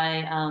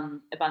apply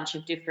a bunch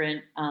of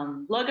different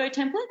logo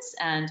templates,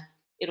 and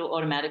it'll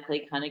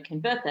automatically kind of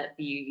convert that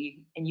for you,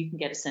 and you can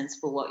get a sense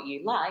for what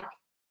you like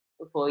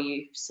before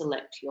you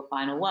select your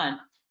final one.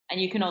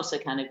 And you can also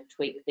kind of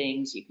tweak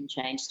things, you can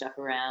change stuff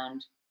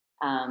around.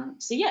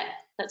 So yeah,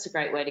 that's a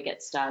great way to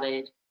get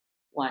started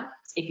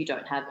if you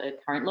don't have a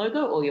current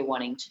logo or you're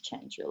wanting to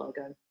change your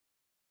logo.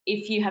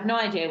 If you have no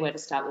idea where to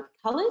start with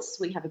colors,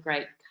 we have a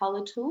great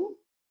color tool.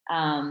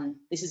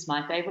 This is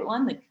my favorite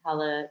one, the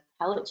color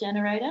palette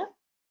generator,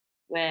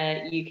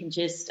 where you can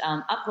just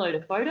upload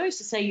a photo.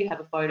 So say you have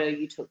a photo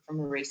you took from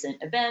a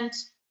recent event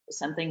or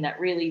something that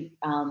really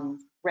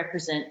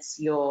represents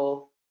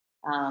your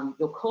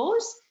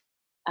cause.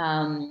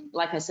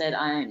 Like I said,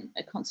 I'm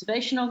a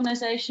conservation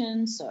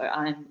organization, so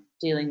I'm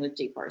dealing with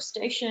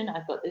deforestation.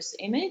 I've got this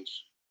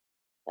image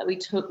that we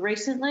took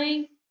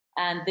recently,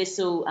 and this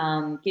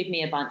will give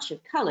me a bunch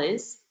of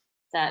colors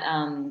that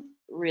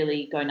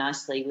really go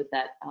nicely with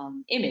that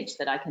image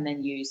that I can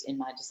then use in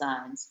my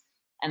designs.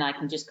 And I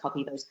can just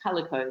copy those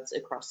color codes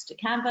across to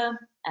Canva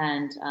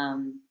and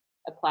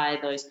apply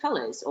those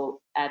colors or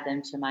add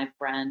them to my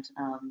brand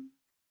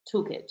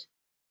toolkit.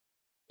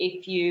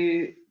 If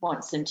you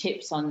want some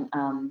tips on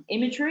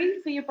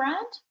imagery for your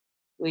brand,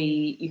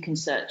 you can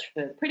search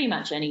for pretty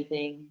much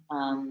anything.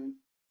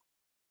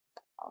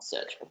 I'll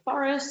search for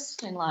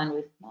forest in line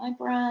with my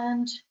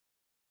brand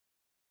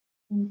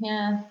in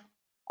here.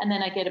 And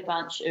then I get a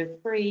bunch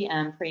of free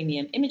and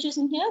premium images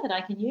in here that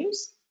I can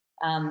use.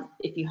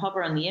 If you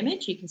hover on the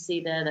image, you can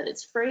see there that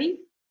it's free.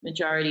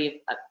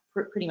 Majority of,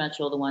 pretty much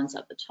all the ones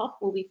up the top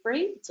will be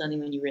free. It's only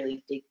when you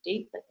really dig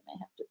deep that you may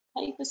have to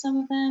pay for some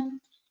of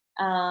them.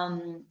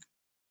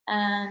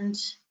 And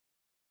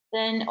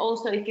then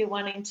also if you're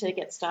wanting to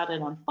get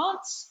started on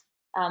fonts,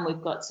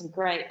 we've got some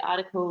great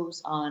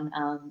articles on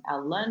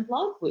our Learn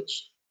blog,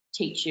 which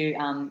teach you,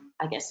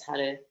 I guess, how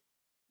to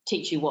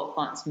teach you what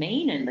fonts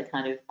mean and the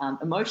kind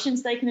of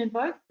emotions they can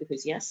invoke,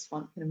 because yes,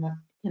 font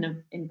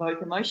can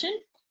invoke emotion.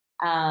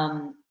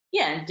 Yeah,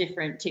 and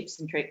different tips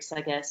and tricks,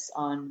 I guess,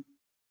 on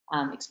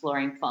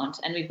exploring font.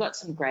 And we've got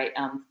some great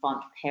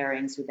font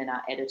pairings within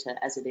our editor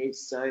as it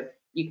is, so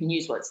you can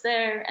use what's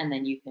there and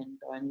then you can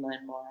go and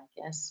learn more,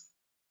 I guess.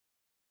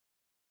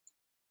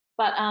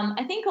 But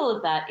I think all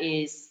of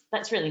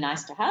that's really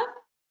nice to have,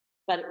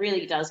 but it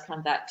really does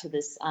come back to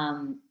this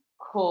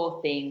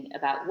core thing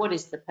about what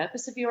is the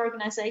purpose of your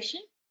organization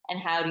and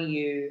how do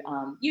you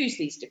use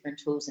these different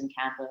tools in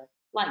Canva,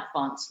 like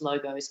fonts,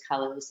 logos,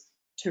 colors,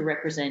 to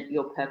represent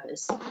your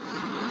purpose.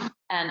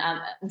 And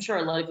I'm sure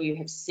a lot of you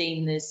have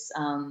seen this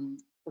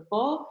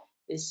before,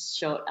 this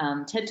short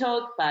TED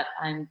Talk, but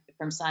I'm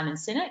from Simon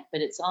Sinek,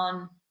 but it's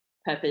on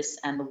purpose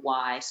and the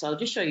why. So I'll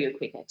just show you a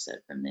quick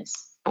excerpt from this.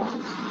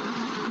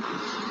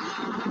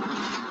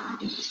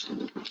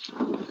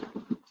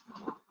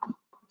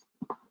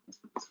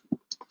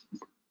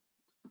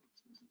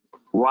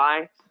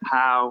 Why,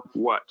 how,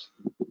 what?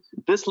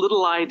 This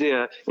little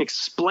idea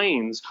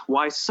explains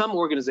why some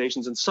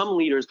organizations and some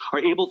leaders are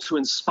able to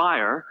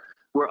inspire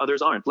where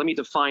others aren't. Let me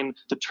define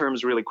the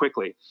terms really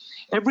quickly.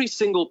 Every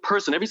single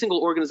person, every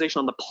single organization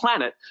on the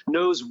planet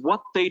knows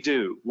what they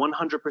do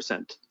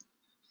 100%.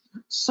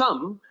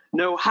 Some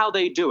know how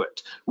they do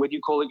it, whether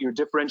you call it your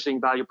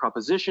differentiating value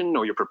proposition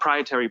or your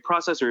proprietary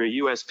process or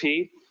your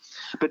USP.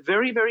 But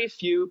very, very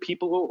few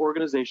people or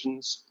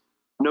organizations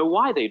know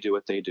why they do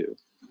what they do.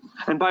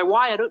 And by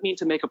why, I don't mean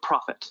to make a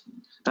profit.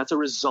 That's a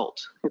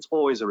result. It's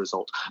always a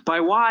result.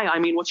 By why, I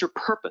mean what's your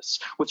purpose?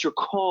 What's your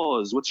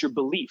cause? What's your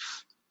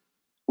belief?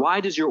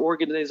 Why does your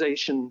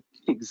organization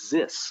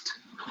exist?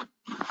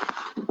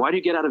 Why do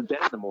you get out of bed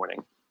in the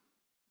morning?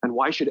 And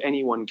why should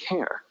anyone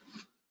care?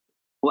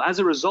 Well, as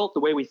a result, the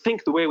way we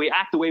think, the way we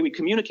act, the way we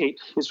communicate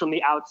is from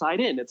the outside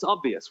in. It's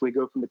obvious. We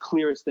go from the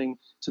clearest thing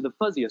to the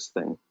fuzziest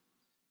thing.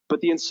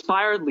 But the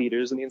inspired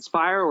leaders and the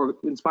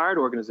inspired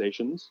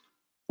organizations,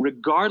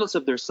 regardless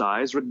of their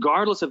size,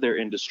 regardless of their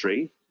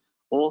industry,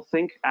 all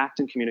think, act,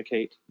 and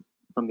communicate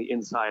from the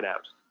inside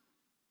out.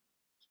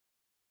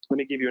 Let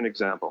me give you an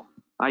example.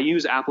 I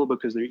use Apple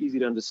because they're easy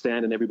to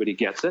understand and everybody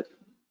gets it.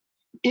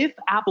 If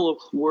Apple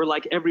were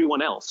like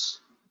everyone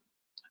else,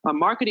 a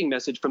marketing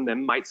message from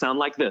them might sound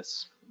like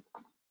this.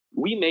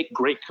 We make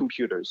great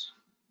computers.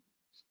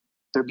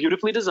 They're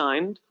beautifully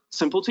designed,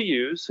 simple to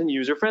use, and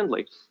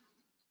user-friendly.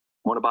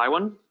 Want to buy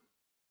one?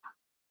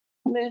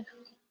 Meh.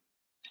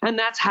 And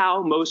that's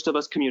how most of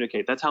us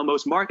communicate. That's how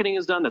most marketing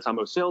is done. That's how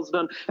most sales is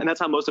done. And that's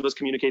how most of us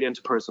communicate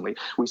interpersonally.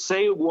 We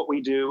say what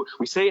we do.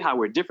 We say how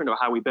we're different or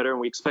how we better,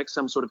 and we expect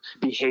some sort of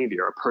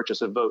behavior, a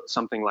purchase, a vote,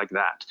 something like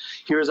that.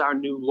 Here's our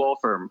new law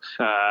firm.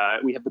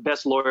 We have the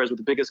best lawyers with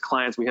the biggest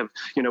clients. We have,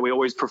 we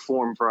always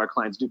perform for our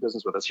clients, do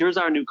business with us. Here's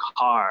our new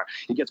car.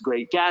 It gets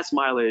great gas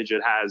mileage.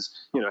 It has,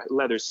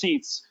 leather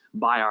seats.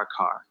 Buy our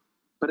car.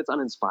 But it's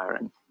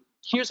uninspiring.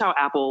 Here's how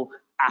Apple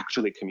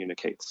actually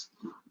communicates.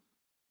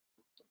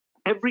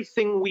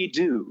 Everything we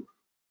do,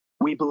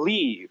 we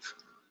believe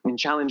in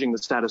challenging the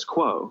status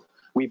quo.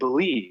 We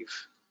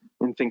believe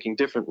in thinking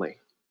differently.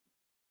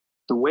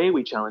 The way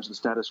we challenge the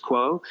status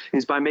quo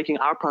is by making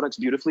our products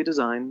beautifully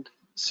designed,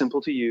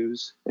 simple to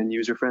use, and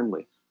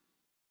user-friendly.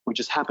 We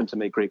just happen to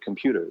make great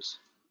computers.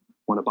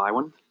 Want to buy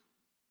one?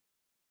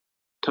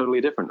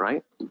 Totally different,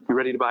 right? You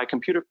ready to buy a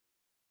computer?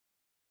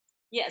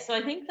 Yeah, so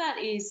I think that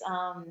is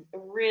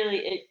really,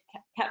 it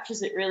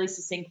captures it really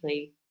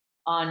succinctly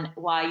on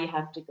why you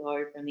have to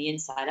go from the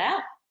inside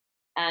out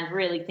and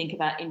really think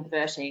about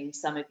inverting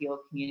some of your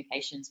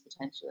communications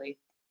potentially.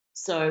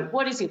 So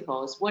what is your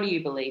cause? What do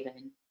you believe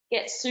in?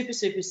 Get super,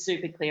 super,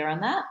 super clear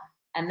on that.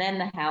 And then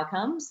the how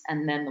comes,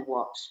 and then the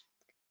what.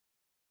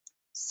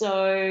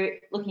 So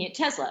looking at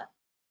Tesla,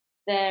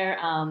 they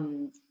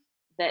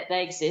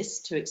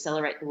exist to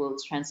accelerate the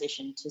world's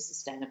transition to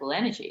sustainable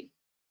energy.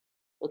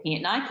 Looking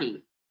at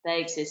Nike,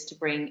 they exist to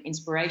bring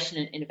inspiration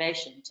and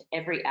innovation to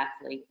every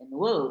athlete in the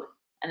world,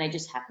 and they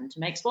just happen to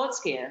make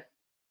sports gear.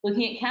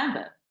 Looking at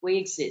Canva, we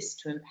exist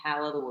to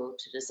empower the world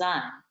to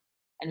design,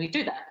 and we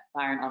do that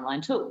via an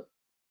online tool.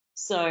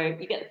 So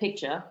you get the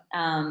picture.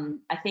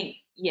 I think,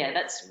 yeah,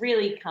 that's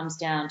really comes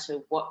down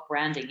to what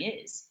branding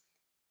is.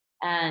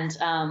 And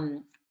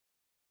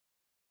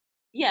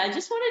yeah, I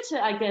just wanted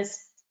to, I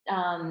guess,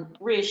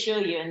 reassure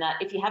you in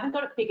that if you haven't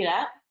got it figured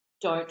out,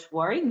 don't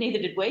worry, neither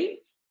did we.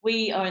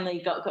 We only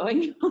got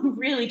going on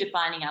really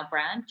defining our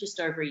brand just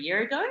over a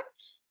year ago.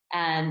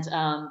 And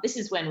this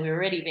is when we were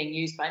already being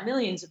used by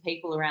millions of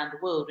people around the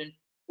world. And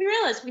we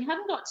realized we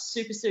haven't got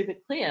super, super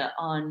clear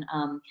on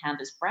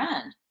Canva's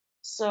brand.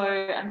 So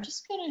I'm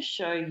just going to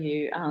show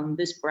you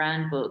this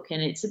brand book,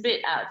 and it's a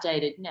bit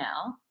outdated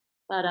now,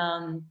 but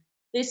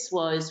this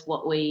was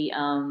what we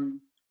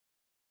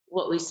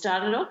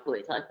started off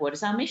with. Like, what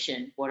is our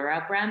mission? What are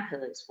our brand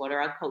pillars? What are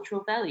our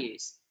cultural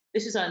values?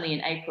 This was only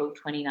in April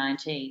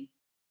 2019.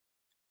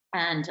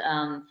 And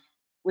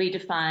we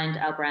defined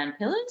our brand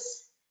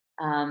pillars,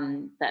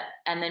 and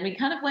then we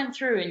kind of went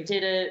through and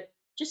did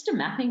just a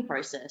mapping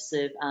process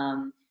of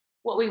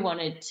what we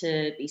wanted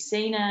to be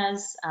seen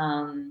as,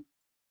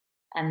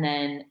 and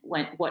then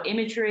what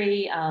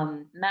imagery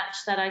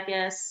matched that, I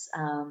guess,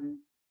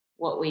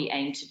 what we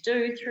aim to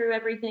do through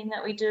everything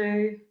that we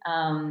do,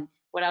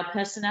 what our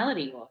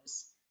personality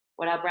was,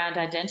 what our brand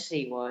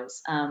identity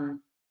was,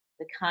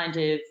 the kind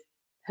of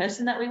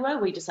person that we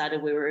were. We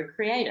decided we were a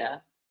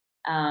creator.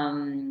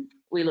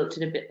 We looked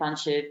at a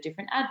bunch of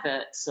different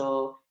adverts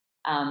or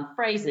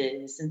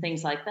phrases and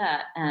things like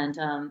that. And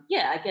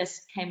yeah, I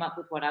guess came up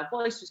with what our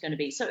voice was going to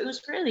be. So it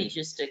was really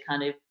just a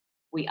kind of,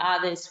 we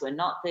are this, we're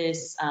not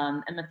this,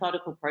 a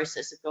methodical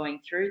process of going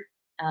through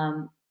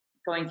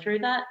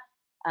that,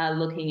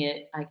 looking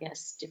at, I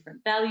guess,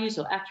 different values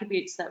or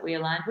attributes that we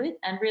aligned with,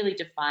 and really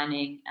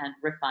defining and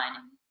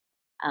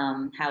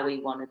refining how we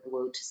wanted the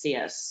world to see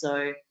us.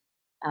 So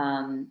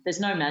there's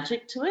no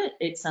magic to it.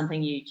 It's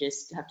something you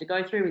just have to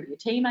go through with your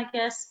team, I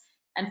guess.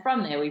 And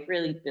from there, we've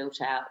really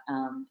built out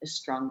a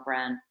strong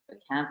brand for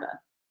Canva.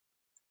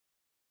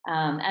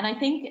 And I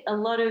think a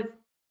lot of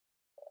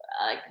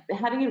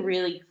having a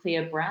really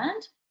clear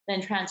brand then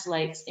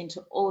translates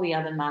into all the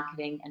other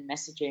marketing and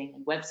messaging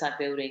and website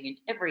building and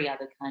every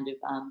other kind of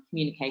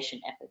communication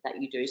effort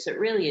that you do. So it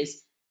really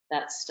is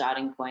that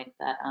starting point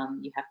that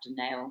you have to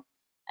nail.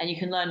 And you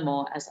can learn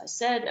more, as I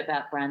said,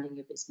 about branding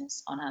your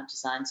business on our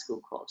design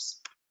school course.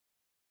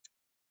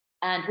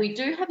 And we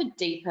do have a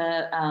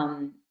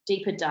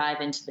deeper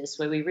dive into this,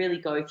 where we really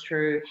go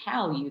through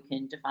how you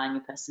can define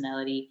your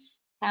personality,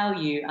 how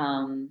you,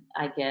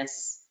 I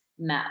guess,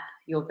 map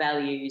your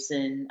values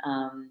and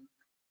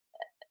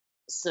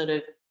sort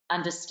of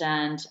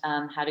understand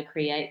how to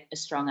create a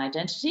strong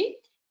identity.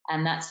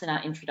 And that's in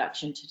our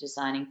Introduction to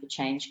Designing for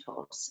Change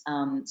course.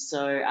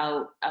 So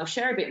I'll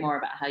share a bit more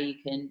about how you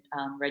can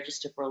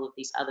register for all of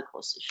these other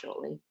courses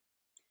shortly.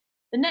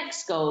 The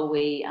next goal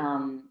we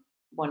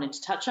wanted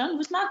to touch on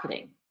was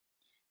marketing.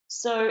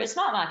 So a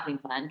smart marketing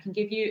plan can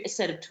give you a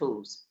set of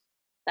tools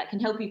that can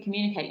help you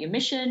communicate your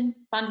mission,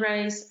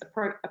 fundraise,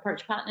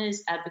 approach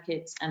partners,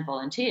 advocates, and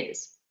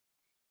volunteers.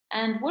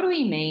 And what do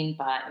we mean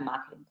by a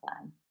marketing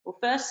plan? Well,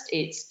 first,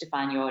 it's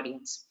define your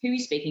audience, who you're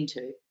speaking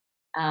to,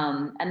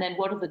 and then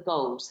what are the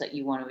goals that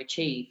you want to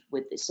achieve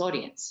with this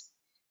audience.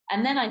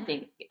 And then I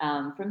think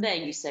from there,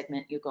 you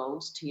segment your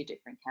goals to your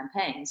different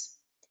campaigns.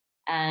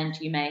 And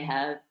you may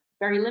have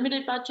very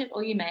limited budget,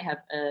 or you may have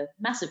a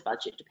massive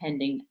budget,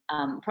 depending,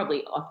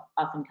 probably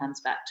often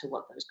comes back to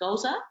what those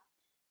goals are.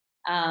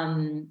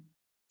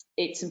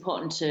 It's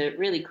important to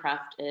really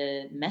craft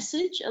a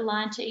message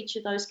aligned to each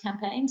of those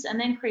campaigns, and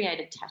then create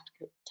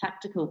a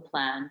tactical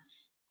plan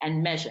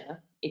and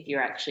measure if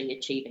you're actually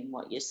achieving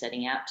what you're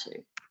setting out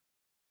to.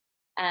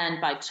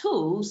 And by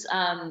tools,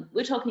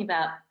 we're talking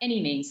about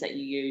any means that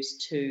you use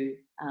to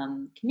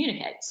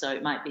communicate. So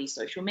it might be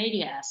social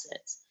media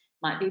assets,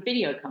 might be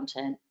video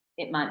content,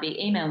 it might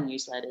be email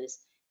newsletters,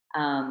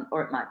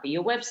 or it might be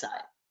your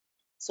website.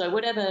 So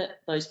whatever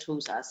those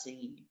tools are, sitting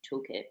in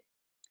your toolkit.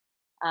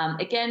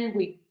 Again,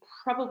 we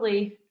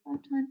probably,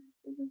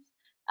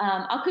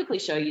 I'll quickly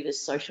show you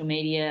this social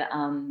media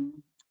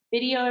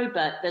video,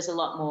 but there's a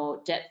lot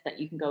more depth that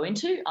you can go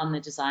into on the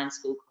design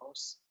school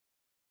course.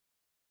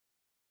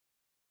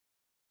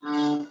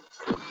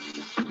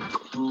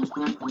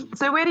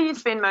 So where do you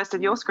spend most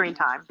of your screen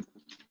time?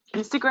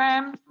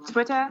 Instagram,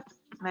 Twitter,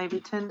 maybe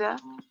Tinder?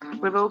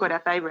 We've all got our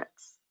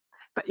favorites.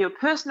 But your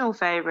personal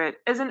favorite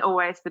isn't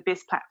always the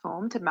best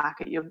platform to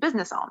market your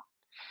business on.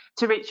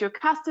 To reach your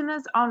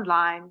customers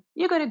online,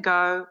 you're going to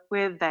go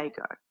where they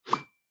go.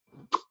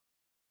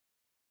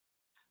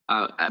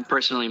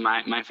 Personally,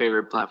 my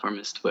favorite platform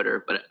is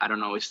Twitter, but I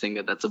don't always think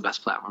that that's the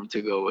best platform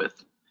to go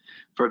with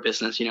for a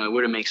business. You know, it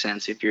wouldn't make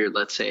sense if you're,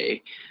 let's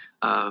say,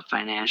 a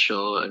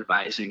financial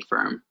advising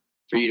firm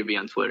for you to be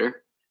on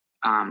Twitter,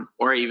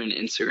 or even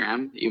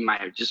Instagram. You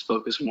might just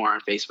focus more on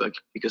Facebook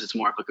because it's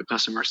more of like a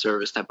customer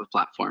service type of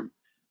platform.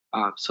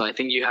 So I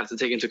think you have to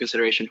take into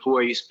consideration who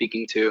are you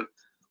speaking to,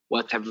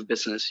 what type of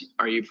business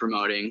are you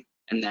promoting,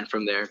 and then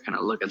from there kind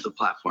of look at the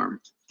platform.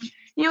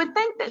 You would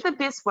think that the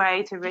best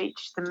way to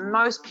reach the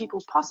most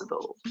people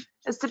possible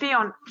is to be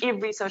on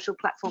every social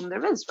platform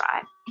there is,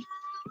 right?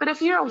 But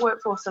if you're a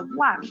workforce of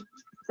one,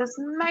 this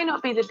may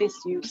not be the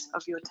best use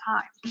of your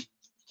time.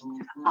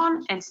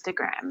 On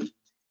Instagram,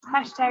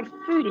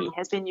 #foodie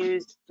has been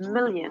used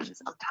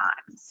millions of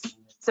times.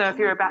 So if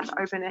you're about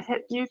to open a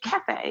hip new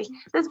cafe,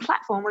 this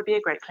platform would be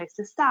a great place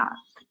to start.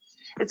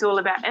 It's all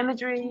about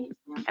imagery,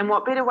 and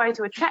what better way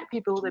to attract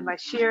people than by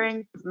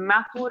sharing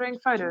mouth-watering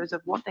photos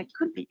of what they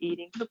could be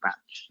eating for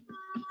brunch.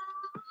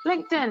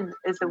 LinkedIn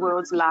is the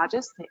world's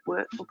largest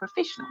network for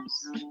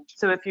professionals.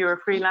 So if you're a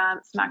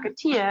freelance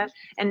marketeer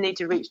and need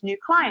to reach new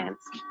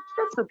clients,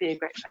 this would be a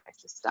great place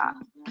to start.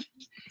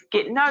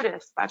 Get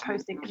noticed by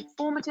posting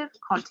informative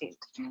content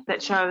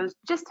that shows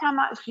just how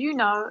much you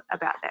know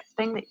about that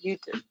thing that you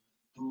do.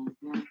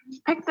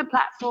 Pick the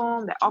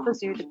platform that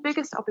offers you the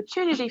biggest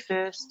opportunity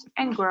first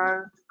and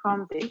grow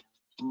from there.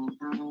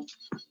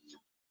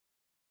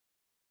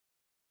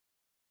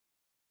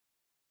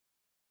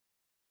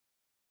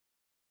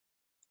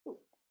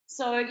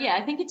 So yeah,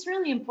 I think it's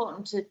really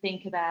important to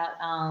think about,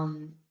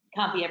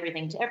 can't be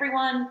everything to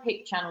everyone.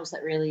 Pick channels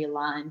that really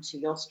align to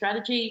your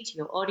strategy, to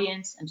your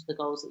audience, and to the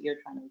goals that you're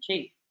trying to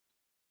achieve.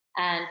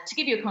 And to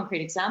give you a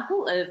concrete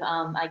example of,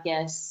 I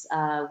guess,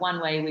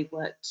 one way we've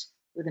worked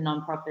with a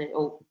nonprofit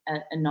or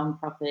a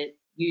nonprofit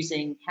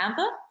using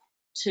Canva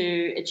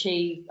to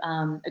achieve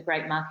a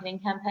great marketing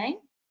campaign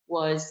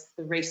was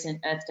the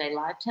recent Earth Day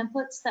Live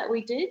templates that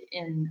we did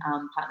in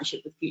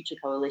partnership with Future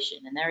Coalition.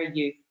 And they're a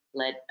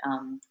youth-led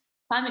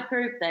climate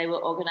group. They were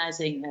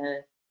organising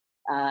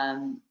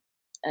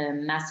a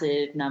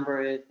massive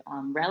number of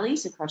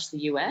rallies across the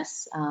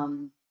US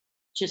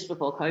just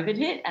before COVID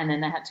hit, and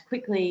then they had to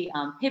quickly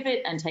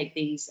pivot and take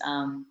these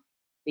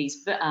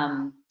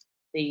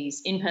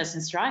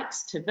in-person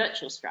strikes to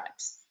virtual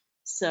strikes.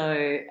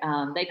 So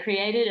they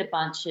created a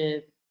bunch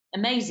of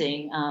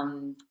amazing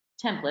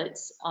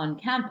templates on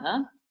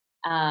Canva.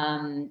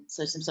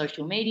 So some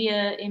social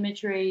media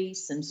imagery,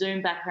 some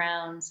Zoom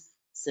backgrounds,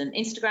 some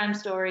Instagram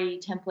story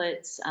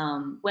templates,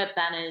 web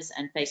banners,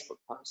 and Facebook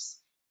posts.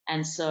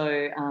 And so,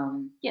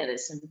 yeah,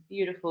 there's some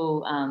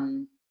beautiful,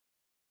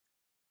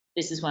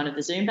 this is one of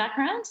the Zoom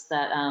backgrounds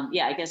that,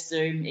 yeah, I guess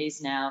Zoom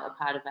is now a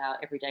part of our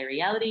everyday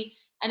reality.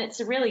 And it's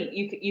a really,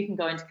 you can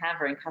go into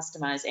Canva and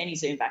customize any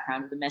Zoom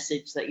background with a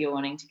message that you're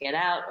wanting to get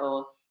out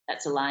or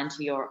that's aligned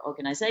to your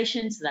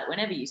organization, so that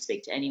whenever you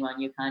speak to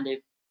anyone, you kind of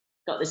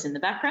got this in the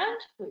background,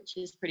 which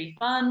is pretty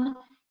fun.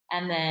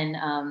 And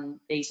then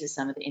these are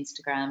some of the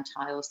Instagram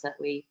tiles that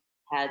we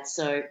had.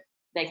 So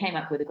they came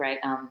up with a great,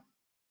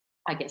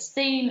 I guess,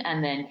 theme,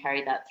 and then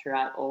carried that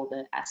throughout all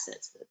the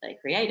assets that they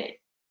created.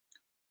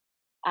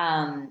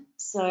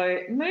 So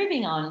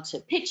moving on to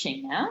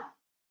pitching now.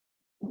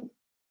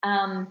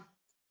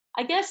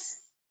 I guess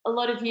a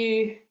lot of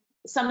you,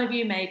 some of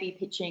you may be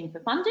pitching for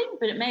funding,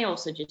 but it may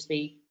also just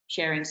be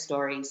sharing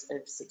stories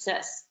of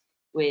success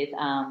with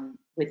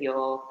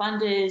your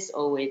funders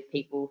or with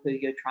people who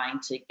you're trying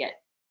to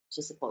get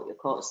to support your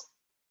cause.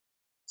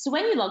 So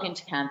when you log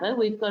into Canva,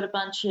 we've got a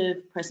bunch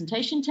of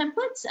presentation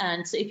templates.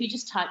 And so if you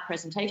just type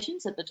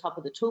presentations at the top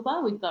of the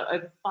toolbar, we've got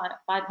over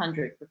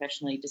 500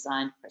 professionally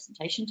designed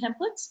presentation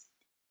templates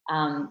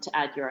to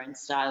add your own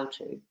style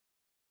to.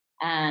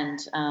 And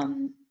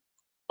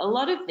a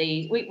lot of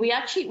these, we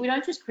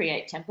don't just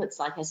create templates,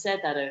 like I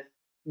said, that are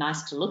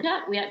nice to look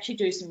at. We actually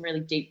do some really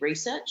deep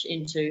research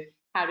into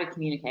how to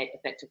communicate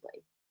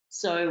effectively.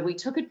 So we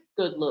took a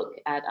good look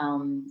at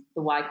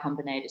the Y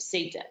Combinator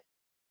seed deck.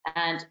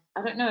 And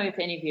I don't know if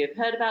any of you have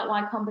heard about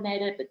Y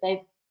Combinator, but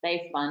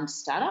they fund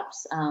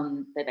startups.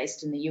 They're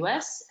based in the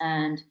US,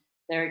 and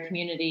they're a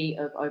community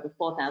of over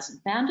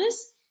 4,000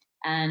 founders.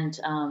 And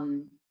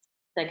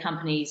their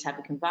companies have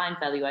a combined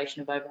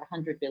valuation of over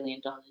 $100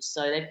 billion.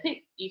 So they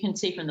pick, you can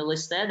see from the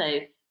list there,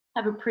 they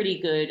have a pretty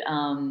good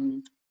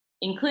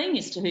inkling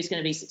as to who's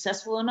going to be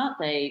successful or not.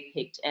 They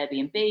picked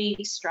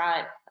Airbnb,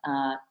 Stripe,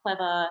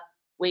 Clever,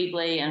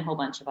 Weebly, and a whole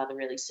bunch of other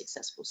really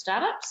successful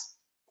startups.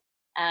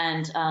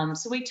 And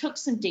so we took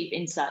some deep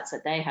insights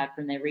that they had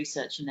from their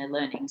research and their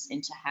learnings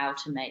into how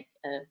to make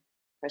a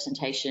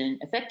presentation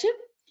effective.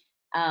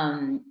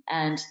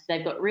 And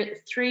they've got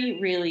three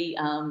really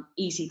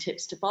easy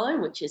tips to follow,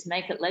 which is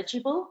make it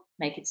legible,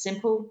 make it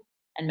simple,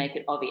 and make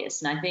it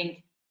obvious. And I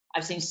think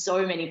I've seen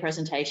so many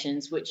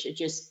presentations which are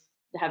just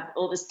have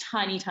all this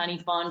tiny, tiny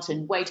font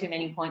and way too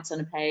many points on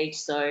a page.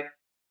 So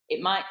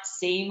it might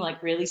seem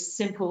like really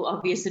simple,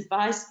 obvious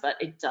advice, but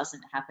it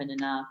doesn't happen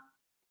enough.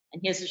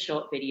 And here's a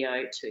short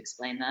video to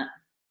explain that.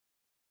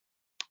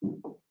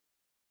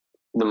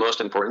 The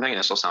most important thing,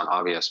 this will sound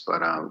obvious,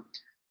 but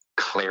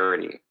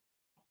clarity.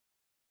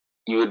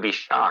 You would be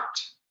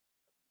shocked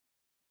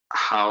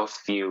how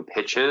few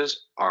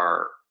pitches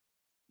are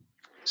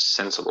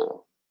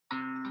sensible.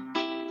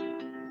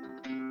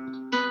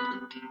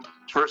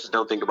 First,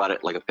 don't think about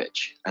it like a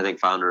pitch. I think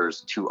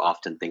founders too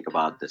often think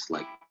about this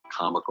like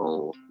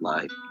comical,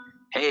 like,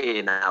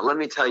 hey, now let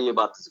me tell you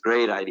about this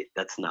great idea.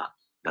 That's not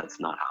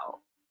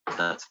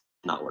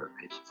what a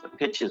pitch is. A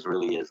pitch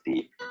really is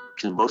the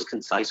most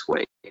concise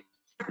way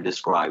to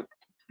describe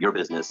your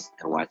business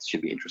and why it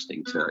should be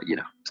interesting to,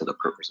 to the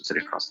person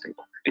sitting across the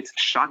table. It's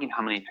shocking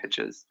how many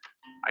pitches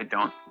I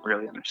don't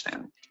really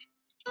understand,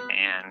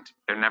 and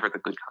they're never the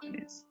good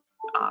companies.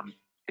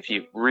 If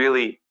you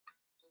really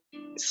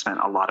spent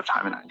a lot of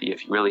time and idea,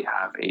 if you really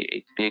have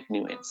a big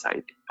new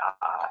insight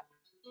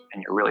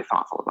and you're really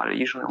thoughtful about it, it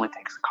usually only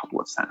takes a couple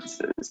of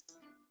sentences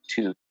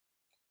to.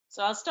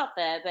 So I'll stop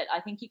there, but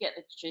I think you get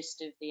the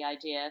gist of the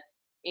idea.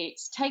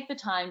 It's take the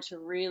time to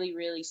really,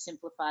 really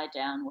simplify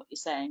down what you're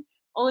saying.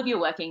 All of you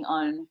are working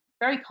on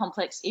very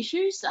complex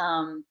issues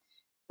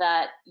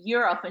that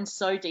you're often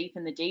so deep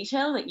in the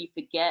detail that you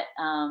forget,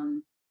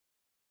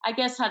 I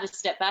guess, how to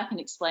step back and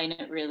explain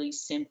it really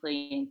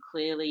simply and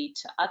clearly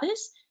to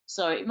others.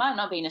 So it might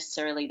not be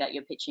necessarily that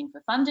you're pitching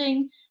for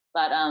funding,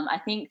 but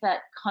I think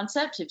that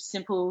concept of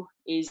simple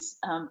is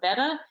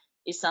better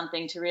is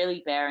something to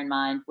really bear in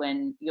mind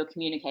when you're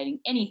communicating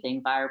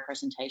anything via a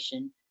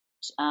presentation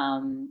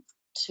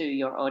to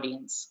your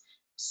audience.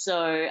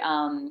 So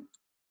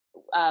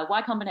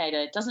Y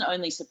Combinator doesn't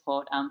only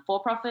support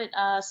for-profit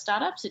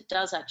startups, it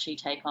does actually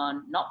take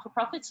on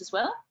not-for-profits as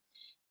well.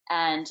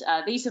 And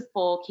these are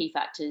 4 key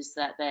factors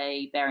that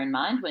they bear in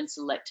mind when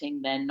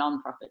selecting their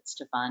non-profits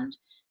to fund.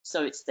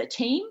 So it's their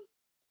team,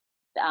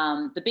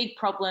 the big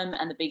problem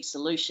and the big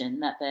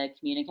solution that they're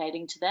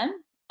communicating to them,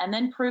 and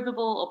then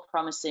provable or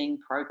promising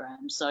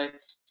programs. So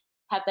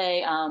have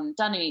they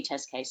done any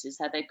test cases?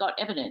 Have they got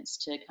evidence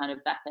to kind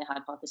of back their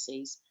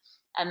hypotheses?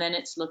 And then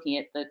it's looking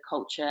at the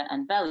culture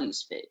and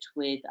values fit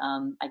with,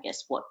 I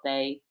guess, what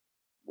Y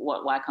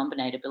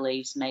Combinator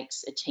believes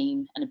makes a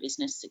team and a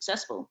business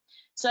successful.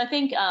 So I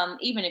think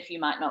even if you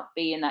might not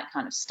be in that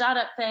kind of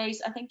startup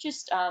phase, I think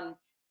just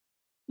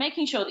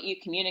making sure that you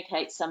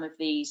communicate some of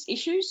these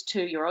issues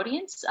to your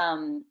audience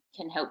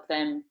can help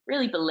them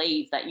really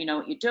believe that you know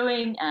what you're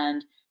doing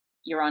and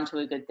you're onto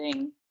a good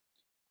thing.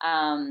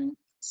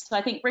 So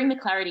I think bring the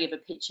clarity of a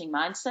pitching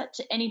mindset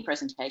to any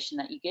presentation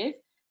that you give.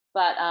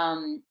 But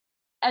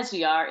as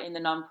we are in the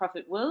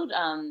nonprofit world,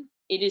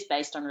 it is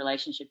based on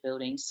relationship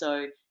building.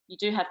 So you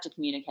do have to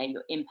communicate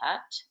your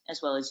impact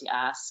as well as your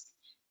ask.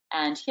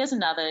 And here's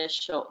another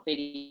short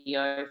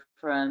video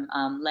from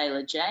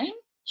Layla Jane.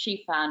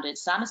 She founded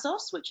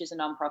Samasos, which is a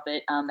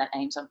nonprofit that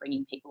aims on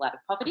bringing people out of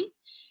poverty.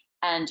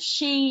 And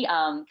she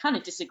kind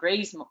of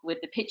disagrees with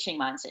the pitching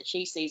mindset.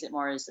 She sees it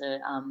more as a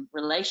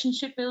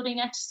relationship building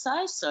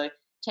exercise. So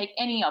take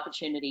any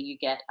opportunity you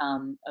get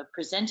of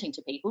presenting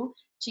to people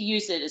to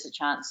use it as a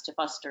chance to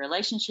foster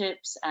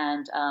relationships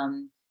and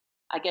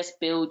I guess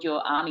build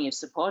your army of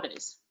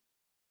supporters.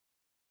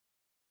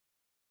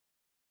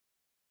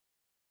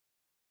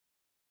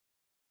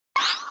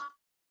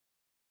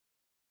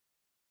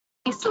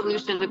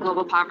 Solution to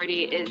global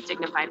poverty is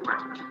dignified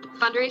work.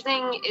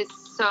 Fundraising is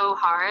so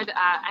hard.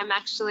 I'm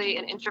actually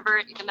an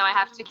introvert, even though I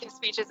have to give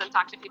speeches and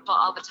talk to people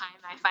all the time.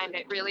 I find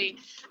it really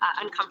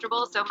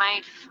uncomfortable. So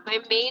my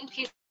main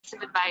piece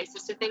of advice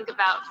is to think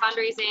about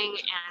fundraising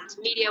and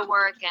media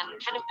work and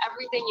kind of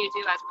everything you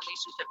do as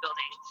relationship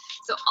building.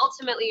 So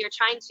ultimately, you're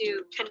trying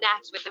to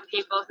connect with the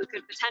people who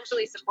could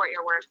potentially support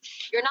your work.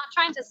 You're not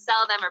trying to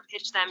sell them or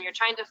pitch them. You're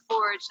trying to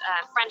forge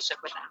a friendship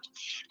with them.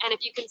 And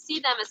if you can see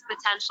them as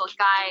potential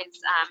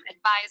guides,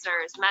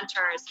 advisors,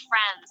 mentors,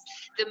 friends,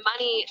 the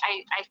money,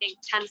 I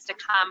think, tends to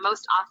come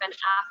most often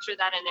after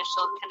that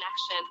initial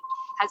connection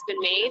has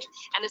been made,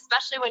 and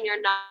especially when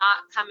you're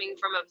not coming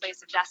from a place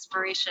of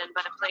desperation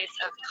but a place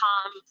of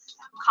calm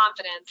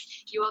confidence,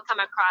 you will come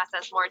across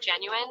as more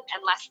genuine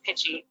and less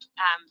pitchy.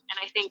 And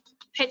I think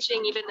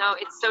pitching, even though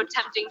it's so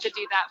tempting to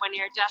do that when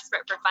you're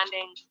desperate for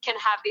funding, can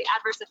have the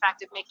adverse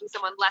effect of making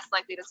someone less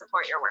likely to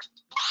support your work.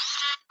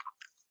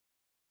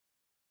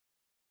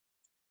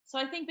 So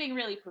I think being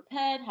really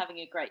prepared, having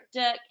a great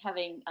deck,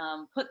 having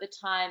put the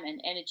time and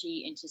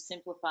energy into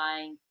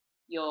simplifying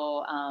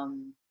your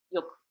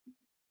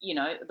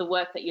the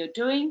work that you're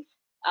doing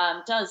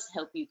does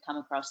help you come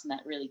across in that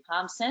really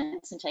calm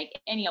sense and take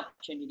any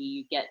opportunity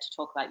you get to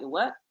talk about your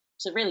work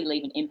to really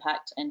leave an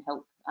impact and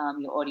help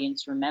your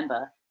audience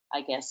remember,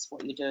 I guess,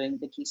 what you're doing,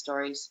 the key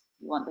stories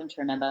you want them to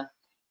remember.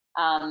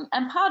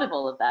 And part of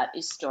all of that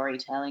is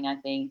storytelling, I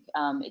think.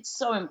 It's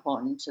so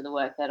important to the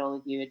work that all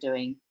of you are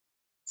doing.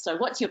 So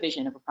what's your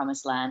vision of a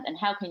promised land, and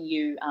how can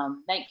you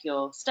make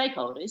your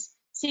stakeholders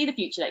see the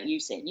future that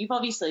you've seen? You've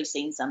obviously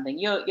seen something.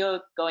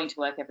 You're going to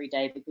work every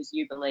day because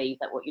you believe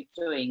that what you're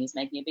doing is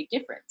making a big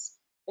difference.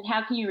 But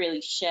how can you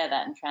really share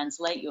that and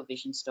translate your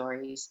vision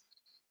stories?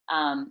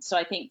 So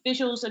I think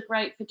visuals are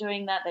great for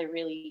doing that. They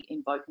really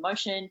invoke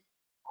emotion.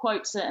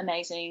 Quotes are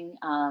amazing.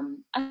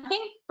 I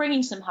think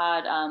bringing some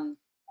hard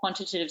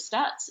quantitative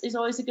stats is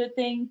always a good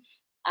thing,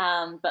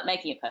 but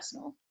making it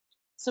personal.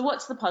 So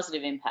what's the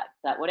positive impact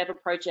that whatever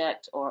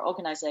project or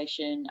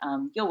organization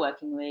you're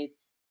working with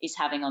is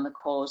having on the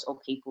cause or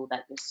people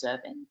that you're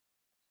serving?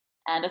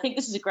 And I think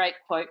this is a great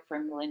quote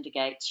from Melinda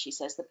Gates. She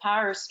says, "The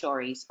power of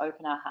stories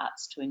open our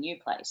hearts to a new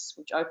place,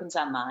 which opens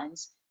our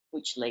minds,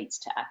 which leads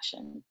to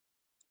action."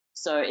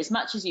 So as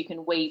much as you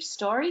can weave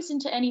stories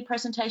into any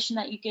presentation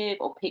that you give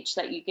or pitch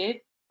that you give,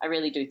 I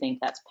really do think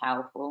that's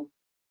powerful.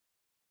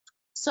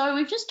 So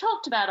we've just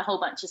talked about a whole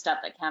bunch of stuff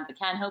that Canva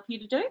can help you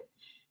to do,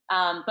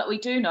 but we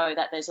do know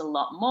that there's a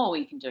lot more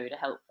we can do to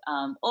help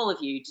all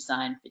of you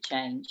design for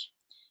change.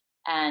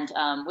 And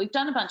we've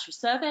done a bunch of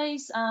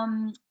surveys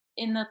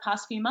in the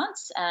past few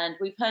months, and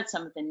we've heard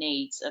some of the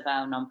needs of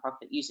our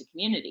nonprofit user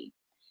community.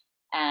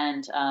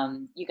 And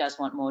you guys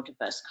want more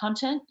diverse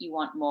content, you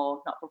want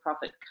more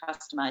not-for-profit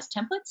customized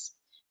templates,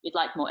 you'd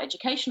like more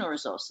educational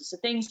resources, so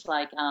things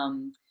like,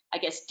 I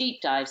guess,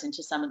 deep dives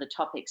into some of the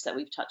topics that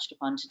we've touched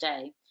upon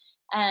today,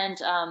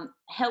 and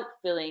help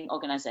filling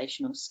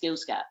organizational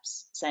skills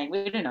gaps, saying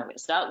we don't know where to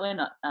start,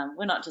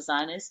 we're not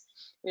designers,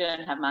 we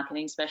don't have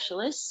marketing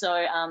specialists. So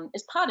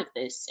as part of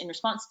this, in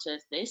response to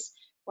this,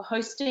 we're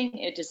hosting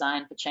a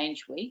Design for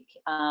Change Week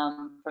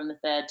from the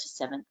 3rd to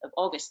 7th of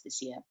August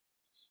this year.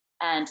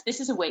 And this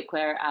is a week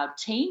where our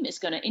team is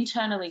going to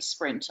internally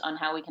sprint on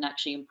how we can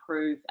actually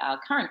improve our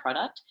current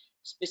product,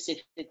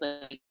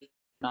 specifically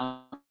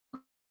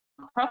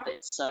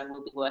nonprofits. So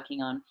we'll be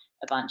working on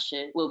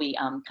we'll be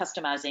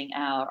customizing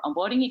our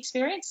onboarding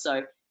experience.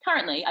 So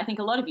currently, I think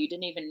a lot of you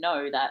didn't even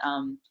know that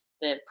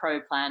the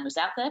Pro plan was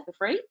out there for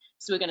free.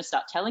 So we're going to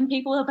start telling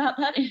people about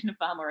that in a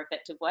far more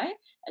effective way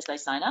as they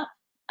sign up.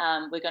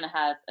 We're going to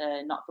have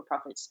a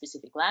not-for-profit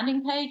specific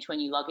landing page when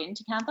you log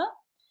into Canva.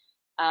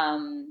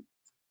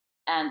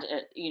 And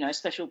a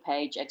special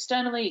page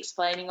externally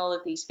explaining all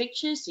of these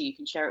features so you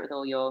can share it with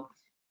all your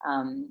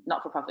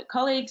not-for-profit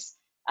colleagues.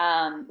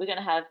 We're going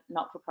to have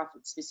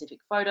not-for-profit specific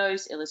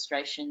photos,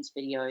 illustrations,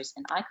 videos,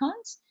 and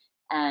icons,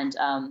 and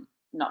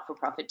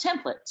not-for-profit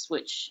templates,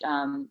 which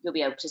you'll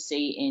be able to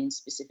see in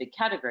specific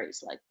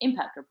categories like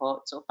impact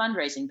reports or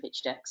fundraising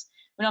pitch decks.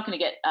 We're not going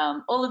to get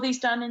all of these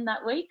done in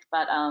that week,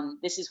 but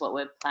this is what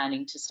we're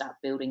planning to start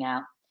building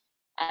out.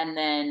 And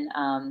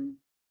then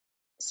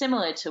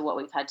similar to what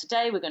we've had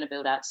today, we're going to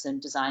build out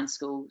some design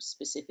school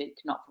specific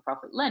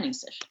not-for-profit learning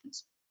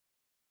sessions.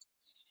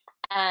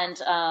 And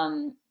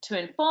to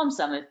inform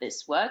some of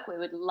this work, we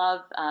would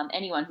love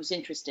anyone who's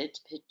interested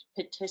to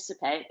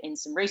participate in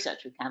some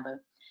research with Canva.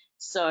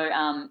 So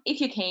if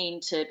you're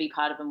keen to be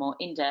part of a more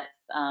in-depth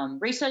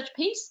research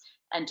piece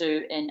and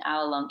do an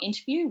hour-long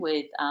interview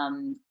with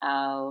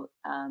our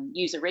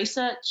user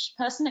research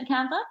person at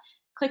Canva,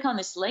 click on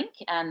this link,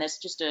 and there's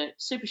just a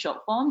super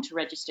short form to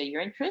register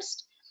your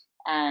interest.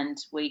 And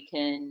we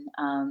can,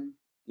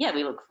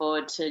 we look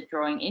forward to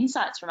drawing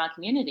insights from our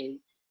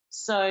community.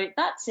 So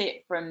that's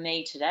it from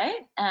me today,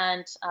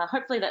 and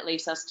hopefully that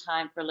leaves us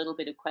time for a little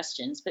bit of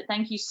questions. But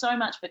thank you so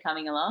much for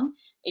coming along.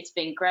 It's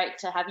been great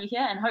to have you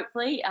here, and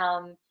hopefully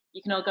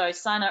you can all go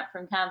sign up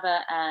from Canva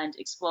and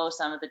explore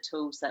some of the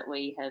tools that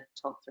we have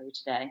talked through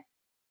today.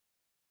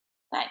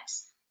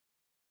 Thanks.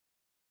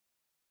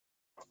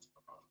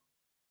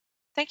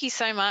 Thank you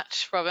so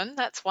much, Robin.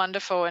 That's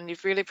wonderful, and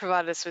you've really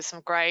provided us with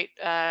some great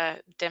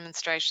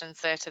demonstrations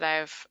there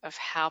today of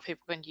how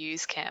people can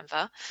use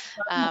Canva,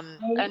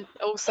 and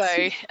also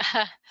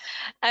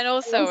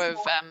of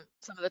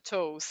some of the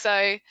tools.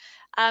 So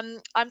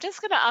I'm just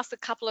going to ask a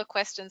couple of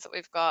questions that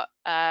we've got,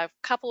 a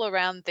couple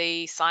around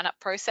the sign-up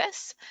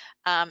process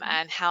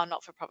and how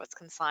not-for-profits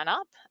can sign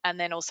up, and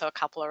then also a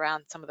couple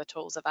around some of the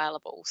tools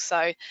available.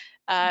 So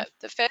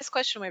the first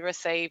question we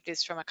received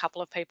is from a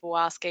couple of people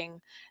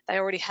asking, they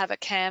already have a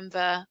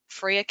Canva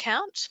free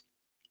account,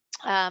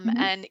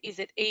 and is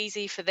it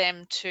easy for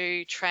them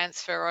to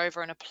transfer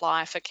over and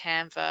apply for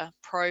Canva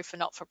Pro for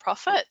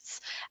not-for-profits,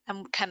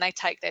 and can they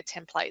take their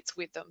templates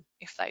with them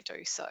if they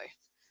do so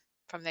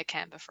from their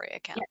Canva free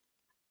account?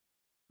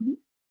 Yeah.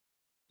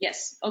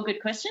 Yes, all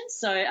good questions.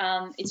 So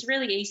it's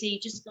really easy.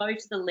 Just go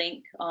to the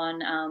link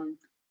on, I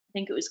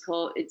think it's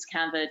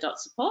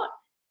canva.support.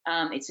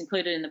 It's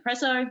included in the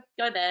Prezzo.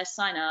 Go there,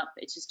 sign up.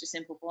 It's just a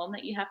simple form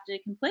that you have to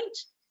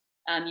complete.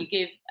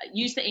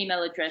 Use the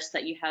email address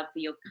that you have for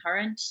your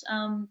current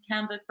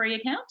Canva free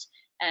account.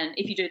 And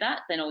if you do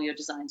that, then all your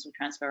designs will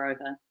transfer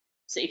over.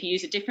 So if you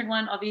use a different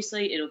one,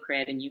 obviously, it'll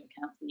create a new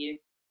account for you.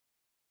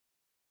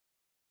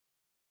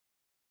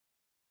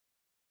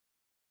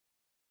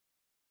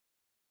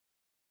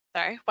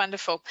 Sorry,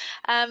 wonderful.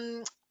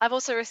 I've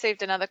also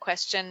received another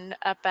question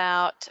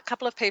about a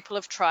couple of people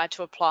have tried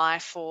to apply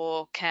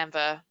for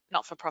Canva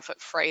not-for-profit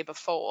free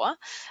before,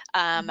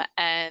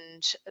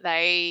 and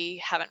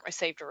they haven't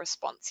received a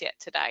response yet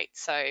to date.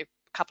 So a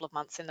couple of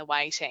months in the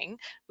waiting.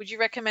 Would you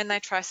recommend they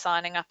try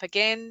signing up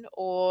again,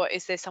 or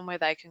is there somewhere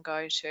they can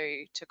go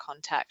to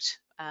contact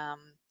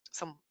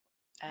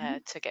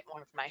to get more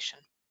information?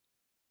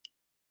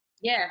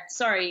 Yeah,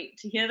 sorry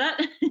to hear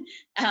that.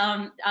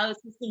 Our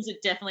systems are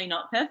definitely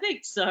not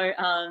perfect, so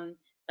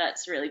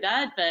that's really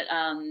bad. But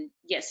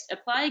yes,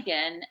 apply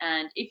again,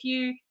 and if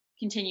you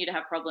continue to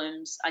have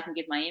problems, I can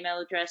give my email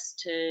address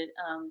to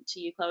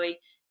you, Chloe,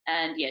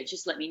 and yeah,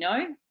 just let me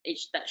know.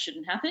 That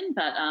shouldn't happen,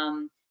 but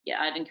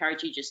yeah, I'd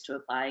encourage you just to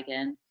apply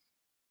again.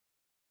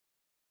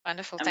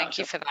 Wonderful, thank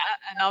you for that.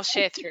 And I'll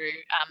share through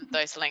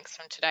those links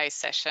from today's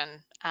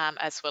session,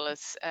 as well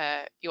as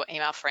your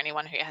email for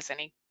anyone who has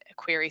any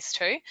queries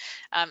too.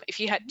 If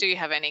you do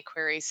have any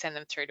queries, send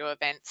them through to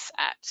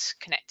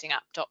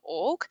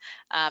events@connectingup.org,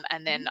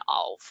 and then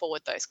I'll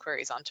forward those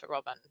queries on to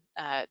Robin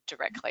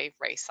directly,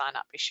 re-sign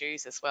up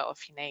issues as well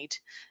if you need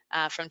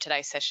from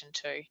today's session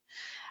too.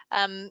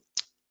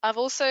 I've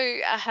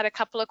also had a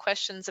couple of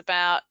questions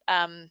about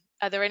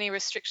are there any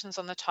restrictions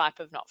on the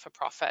type of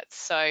not-for-profits?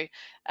 So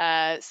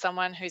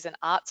someone who's an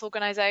arts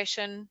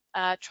organisation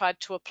tried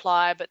to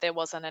apply, but there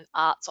wasn't an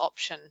arts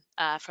option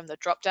from the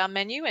drop-down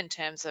menu in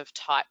terms of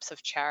types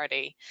of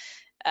charity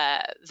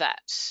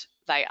that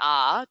they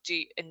are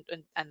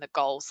and the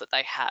goals that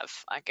they have,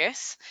 I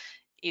guess.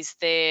 Is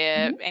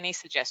there any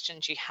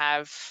suggestions you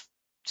have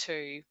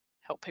to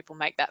help people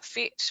make that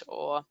fit,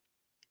 or?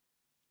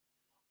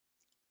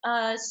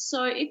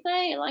 So if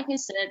they, like I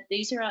said,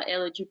 these are our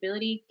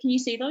eligibility. Can you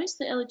see those,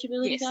 the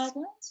eligibility Yes.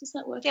 guidelines? Is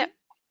that working? Yep,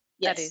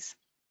 yes. that is.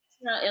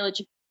 These are our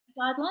eligibility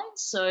guidelines.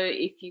 So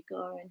if you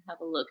go and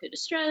have a look at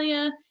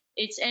Australia,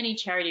 it's any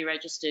charity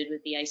registered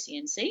with the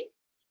ACNC,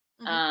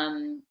 or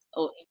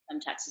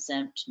income tax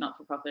exempt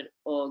not-for-profit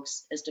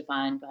orgs as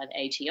defined by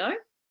the ATO.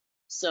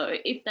 So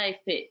if they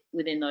fit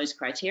within those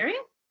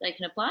criteria, they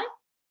can apply.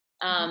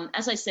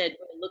 As I said,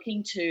 we're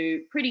looking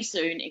to pretty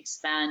soon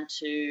expand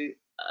to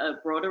a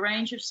broader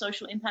range of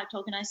social impact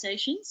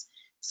organisations.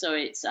 So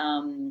it's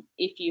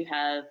if you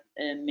have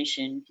a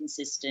mission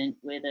consistent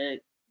with a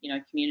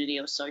community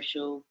or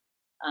social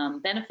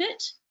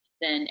benefit,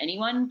 then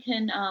anyone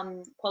can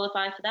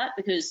qualify for that,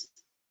 because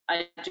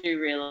I do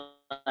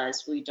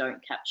realise we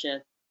don't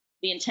capture.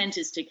 The intent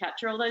is to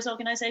capture all those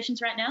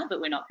organisations right now,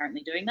 but we're not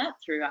currently doing that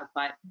through our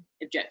quite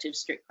objective,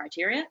 strict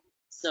criteria.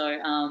 So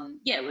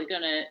yeah, we're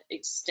going to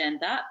extend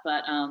that,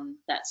 but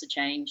that's a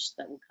change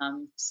that will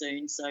come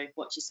soon. So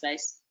watch your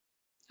space.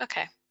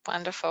 Okay,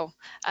 wonderful.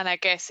 And I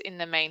guess in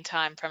the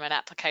meantime, from an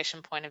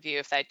application point of view,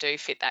 if they do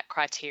fit that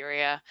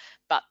criteria,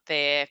 but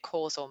their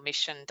cause or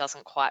mission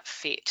doesn't quite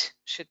fit,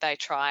 should they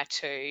try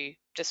to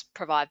just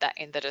provide that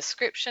in the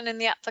description in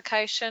the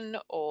application,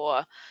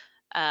 or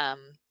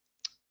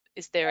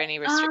is there any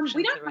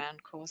restrictions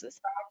around causes?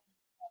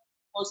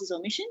 Causes or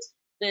missions.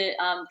 The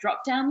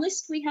drop-down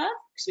list we have,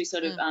 because we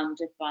sort of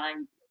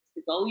define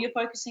the goal you're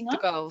focusing on. The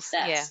goals,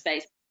 that's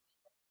based on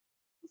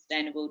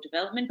sustainable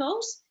development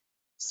goals.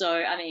 So,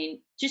 I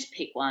mean, just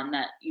pick one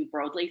that you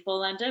broadly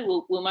fall under.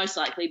 We'll most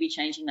likely be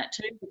changing that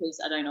too,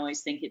 because I don't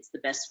always think it's the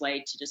best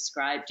way to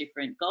describe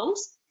different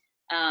goals.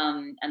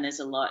 And there's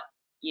a lot,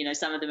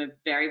 some of them are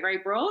very, very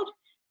broad.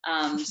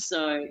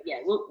 So, yeah,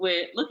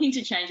 we're looking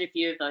to change a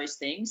few of those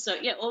things. So,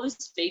 yeah, all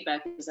this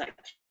feedback is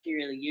actually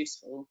really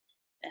useful,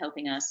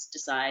 helping us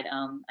decide,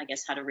 I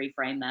guess, how to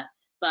reframe that.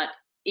 But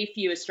if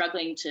you are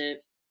struggling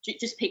to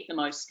just pick the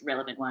most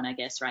relevant one, I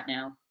guess, right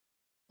now.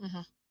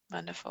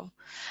 Wonderful.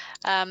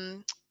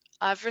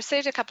 I've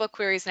received a couple of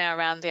queries now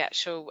around the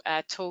actual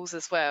tools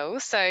as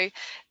well. So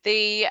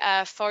the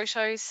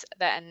photos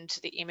and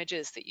the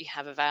images that you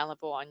have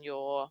available on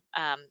your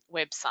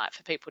website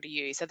for people to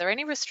use, are there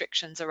any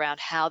restrictions around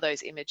how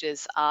those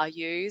images are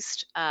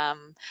used,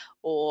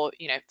 or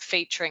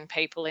featuring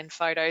people in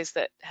photos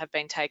that have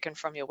been taken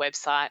from your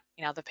website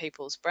in other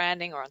people's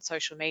branding or on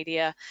social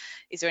media?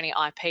 Is there any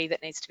IP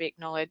that needs to be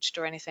acknowledged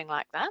or anything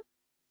like that?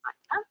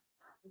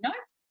 No.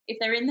 If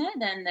they're in there,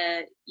 then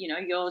they're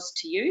yours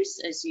to use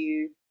as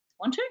you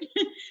want to.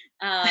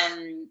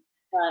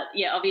 But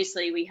yeah,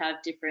 obviously we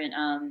have different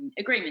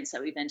agreements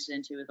that we've entered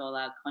into with all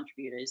our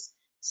contributors.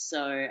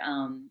 So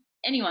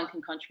anyone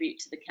can contribute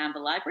to the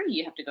Canva library.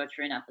 You have to go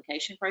through an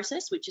application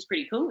process, which is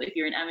pretty cool. If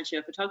you're an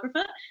amateur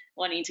photographer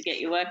wanting to get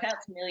your work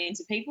out to millions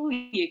of people,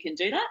 you can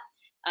do that.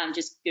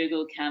 Just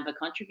Google Canva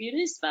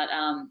contributors. But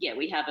yeah,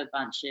 we have a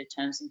bunch of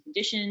terms and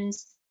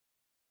conditions.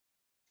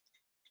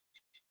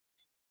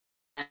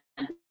 And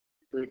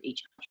with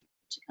each country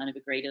to kind of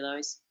agree to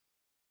those.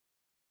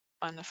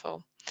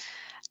 Wonderful.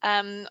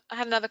 I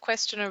had another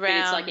question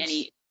around. It's like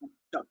any.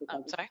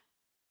 Sorry.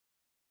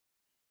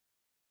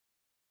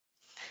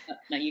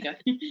 No, you go.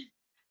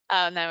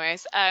 Oh, no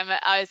worries.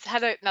 I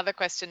had another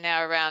question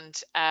now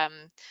around.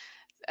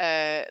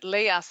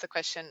 Lee asked the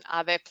question: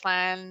 are there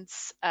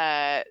plans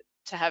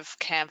to have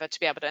Canva to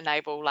be able to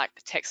enable like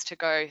text to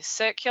go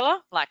circular,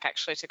 like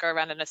actually to go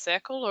around in a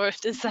circle, or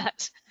does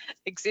that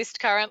exist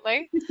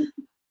currently?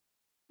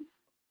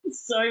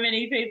 So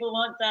many people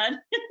want that.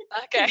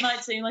 Okay. It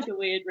might seem like a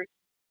weird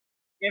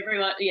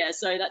everyone, yeah,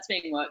 so that's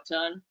being worked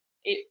on.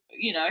 It,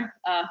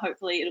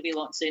 hopefully it'll be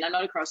launched soon. I'm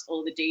not across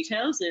all the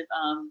details of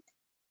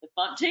the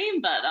font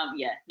team, but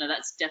yeah, no,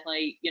 that's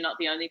definitely, you're not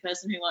the only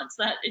person who wants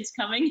that. It's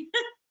coming.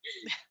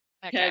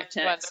 Okay, Curved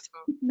text.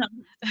 No,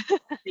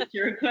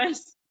 feature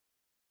request.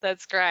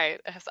 That's great.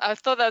 I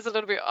thought that was a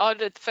little bit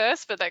odd at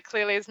first, but that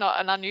clearly is not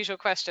an unusual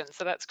question,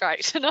 so that's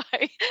great to know.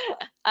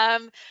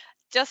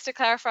 Just to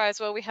clarify as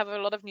well, we have a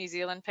lot of New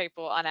Zealand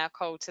people on our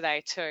call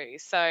today too.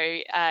 So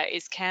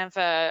is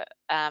Canva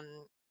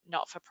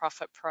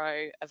Not-for-Profit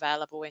Pro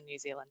available in New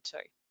Zealand too?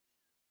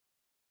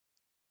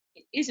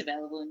 It is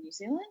available in New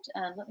Zealand.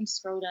 Let me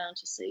scroll down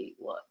to see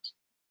what.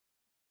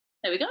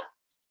 There we go.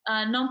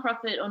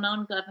 Non-profit or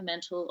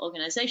non-governmental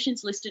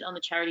organisations listed on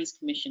the Charities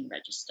Commission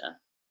register.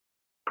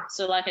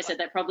 So like I said,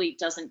 that probably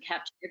doesn't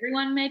capture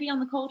everyone maybe on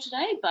the call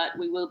today, but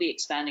we will be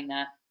expanding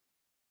that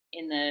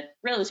in the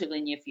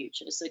relatively near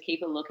future. So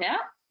keep a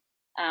lookout,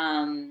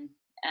 and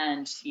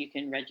you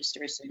can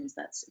register as soon as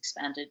that's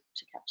expanded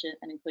to capture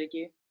and include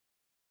you.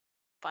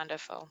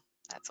 Wonderful.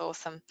 That's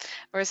awesome.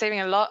 We're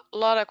receiving a lot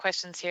of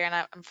questions here,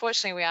 and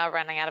unfortunately we are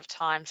running out of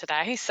time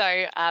today. So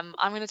I'm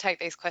going to take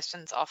these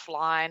questions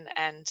offline,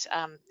 and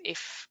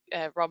if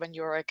Robin,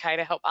 you're okay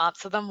to help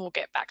answer them, we'll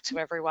get back to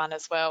everyone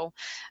as well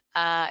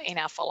in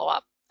our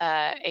follow-up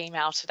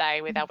email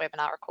today with our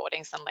webinar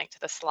recordings and link to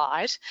the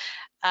slide.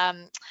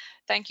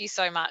 Thank you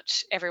so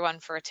much, everyone,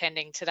 for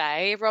attending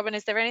today. Robin,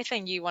 is there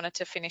anything you wanted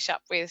to finish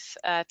up with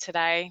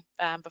today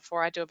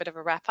before I do a bit of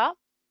a wrap-up?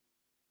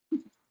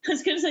 I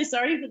was going to say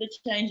sorry for the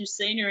change of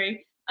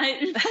scenery. My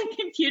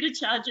computer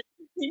charger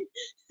in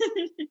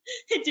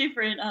a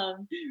different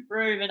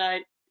room,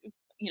 and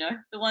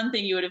the one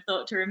thing you would have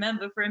thought to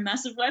remember for a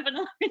massive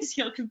webinar is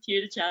your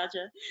computer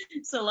charger.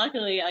 So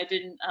luckily I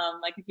didn't,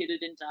 my computer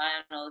didn't die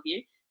on all of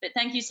you. But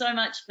thank you so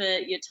much for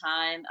your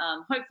time.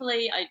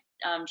 Hopefully I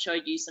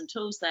showed you some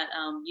tools that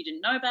you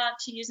didn't know about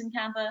to use in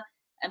Canva.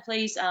 And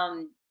please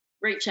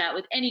reach out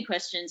with any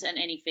questions and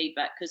any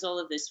feedback, because all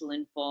of this will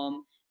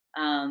inform,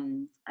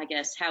 I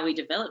guess, how we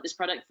develop this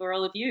product for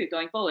all of you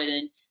going forward.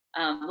 And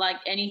like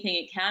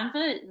anything at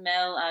Canva,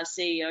 Mel, our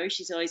CEO,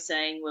 she's always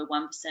saying we're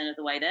 1% of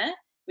the way there.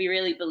 We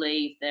really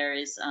believe there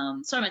is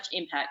so much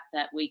impact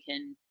that we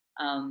can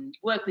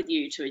work with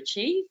you to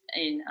achieve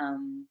in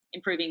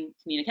improving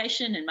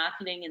communication and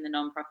marketing in the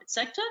nonprofit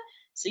sector.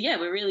 So yeah,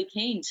 we're really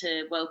keen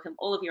to welcome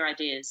all of your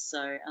ideas.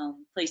 So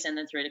please send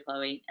them through to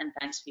Chloe, and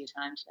thanks for your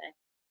time today.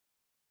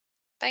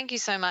 Thank you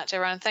so much,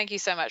 everyone. Thank you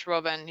so much,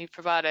 Robin. You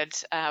provided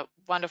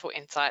wonderful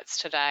insights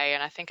today,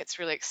 and I think it's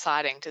really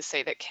exciting to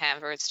see that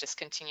Canva is just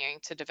continuing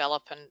to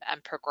develop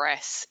and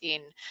progress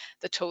in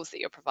the tools that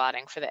you're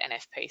providing for the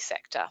NFP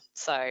sector.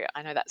 So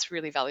I know that's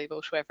really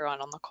valuable to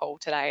everyone on the call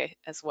today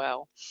as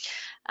well.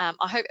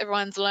 I hope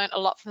everyone's learned a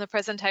lot from the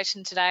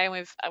presentation today, and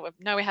we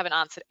know we haven't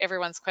answered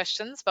everyone's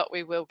questions, but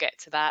we will get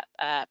to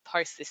that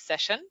post this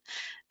session.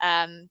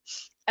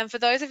 And for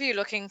those of you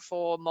looking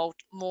for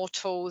more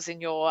tools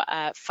in your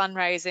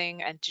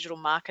fundraising and digital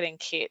marketing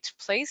kit,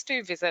 please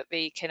do visit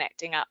the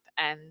Connecting Up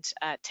and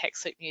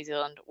TechSoup New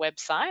Zealand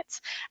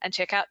websites and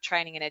check out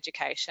training and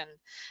education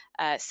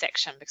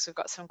section, because we've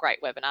got some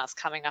great webinars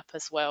coming up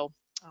as well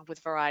with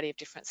a variety of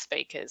different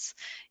speakers.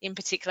 In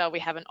particular, we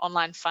have an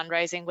online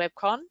fundraising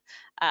webcon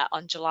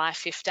on July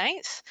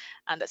 15th,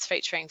 and that's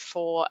featuring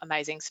 4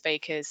 amazing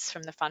speakers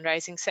from the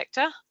fundraising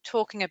sector,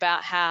 talking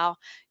about how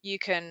you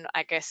can,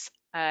 I guess,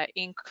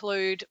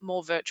 include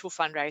more virtual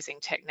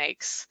fundraising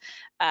techniques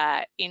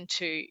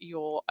into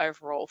your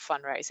overall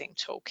fundraising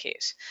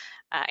toolkit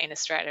in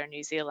Australia and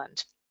New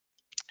Zealand.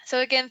 So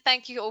again,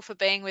 thank you all for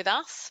being with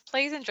us.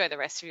 Please enjoy the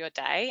rest of your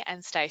day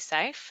and stay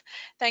safe.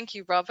 Thank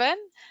you, Robin.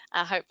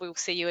 I hope we'll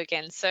see you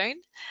again soon.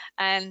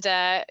 And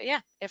yeah,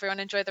 everyone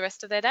enjoy the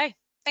rest of their day.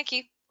 Thank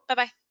you.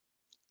 Bye-bye.